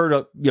might have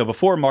heard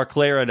before, Mark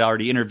Claire had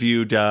already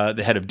interviewed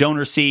the head of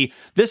DonorSee.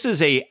 This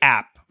is a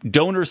app,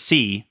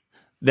 DonorSee,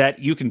 that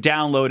you can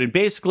download and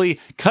basically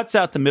cuts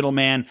out the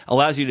middleman,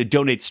 allows you to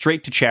donate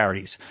straight to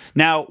charities.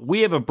 Now,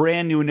 we have a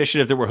brand new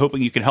initiative that we're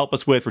hoping you can help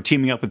us with. We're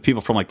teaming up with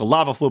people from like the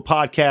Lava Flow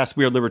podcast,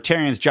 We Are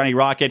Libertarians, Johnny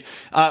Rocket,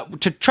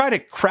 to try to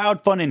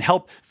crowdfund and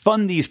help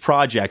fund these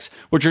projects,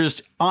 which are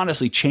just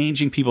honestly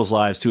changing people's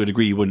lives to a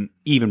degree you wouldn't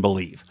even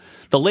believe.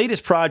 The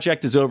latest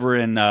project is over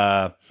in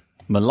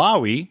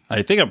Malawi.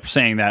 I think I'm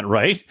saying that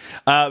right.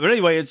 But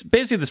anyway, it's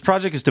basically this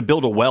project is to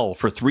build a well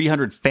for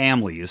 300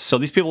 families. So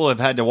these people have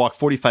had to walk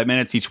 45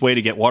 minutes each way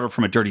to get water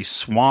from a dirty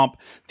swamp.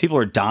 People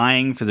are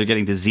dying because they're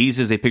getting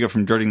diseases they pick up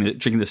from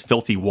drinking this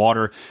filthy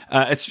water.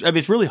 It's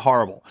really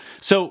horrible.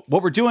 So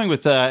what we're doing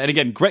with, and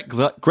again, Gret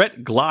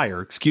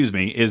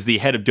Glyer, is the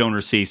head of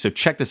DonorSee. So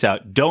check this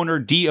out.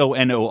 Donor,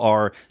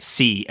 DonorCSEE.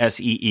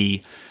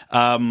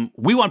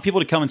 We want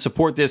people to come and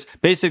support this.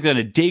 Basically, going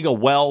to dig a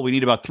well. We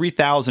need about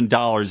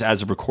 $3,000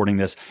 as of recording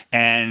this,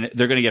 and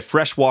they're going to get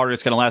fresh water.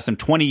 It's going to last them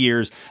 20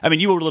 years. I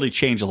mean, you will literally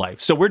change a life.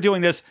 So we're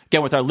doing this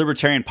again with our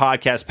libertarian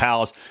podcast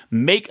pals.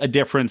 Make a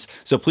difference.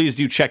 So please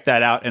do check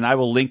that out, and I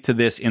will link to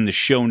this in the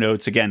show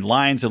notes. Again,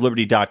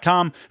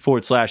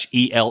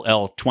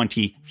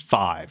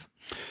 lionsofliberty.com/ELL25.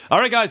 All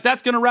right, guys,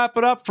 that's going to wrap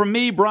it up from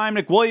me, Brian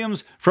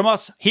McWilliams, from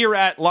us here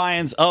at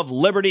Lions of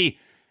Liberty,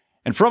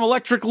 and from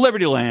Electric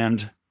Liberty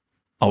Land.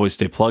 Always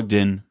stay plugged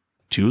in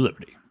to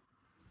liberty.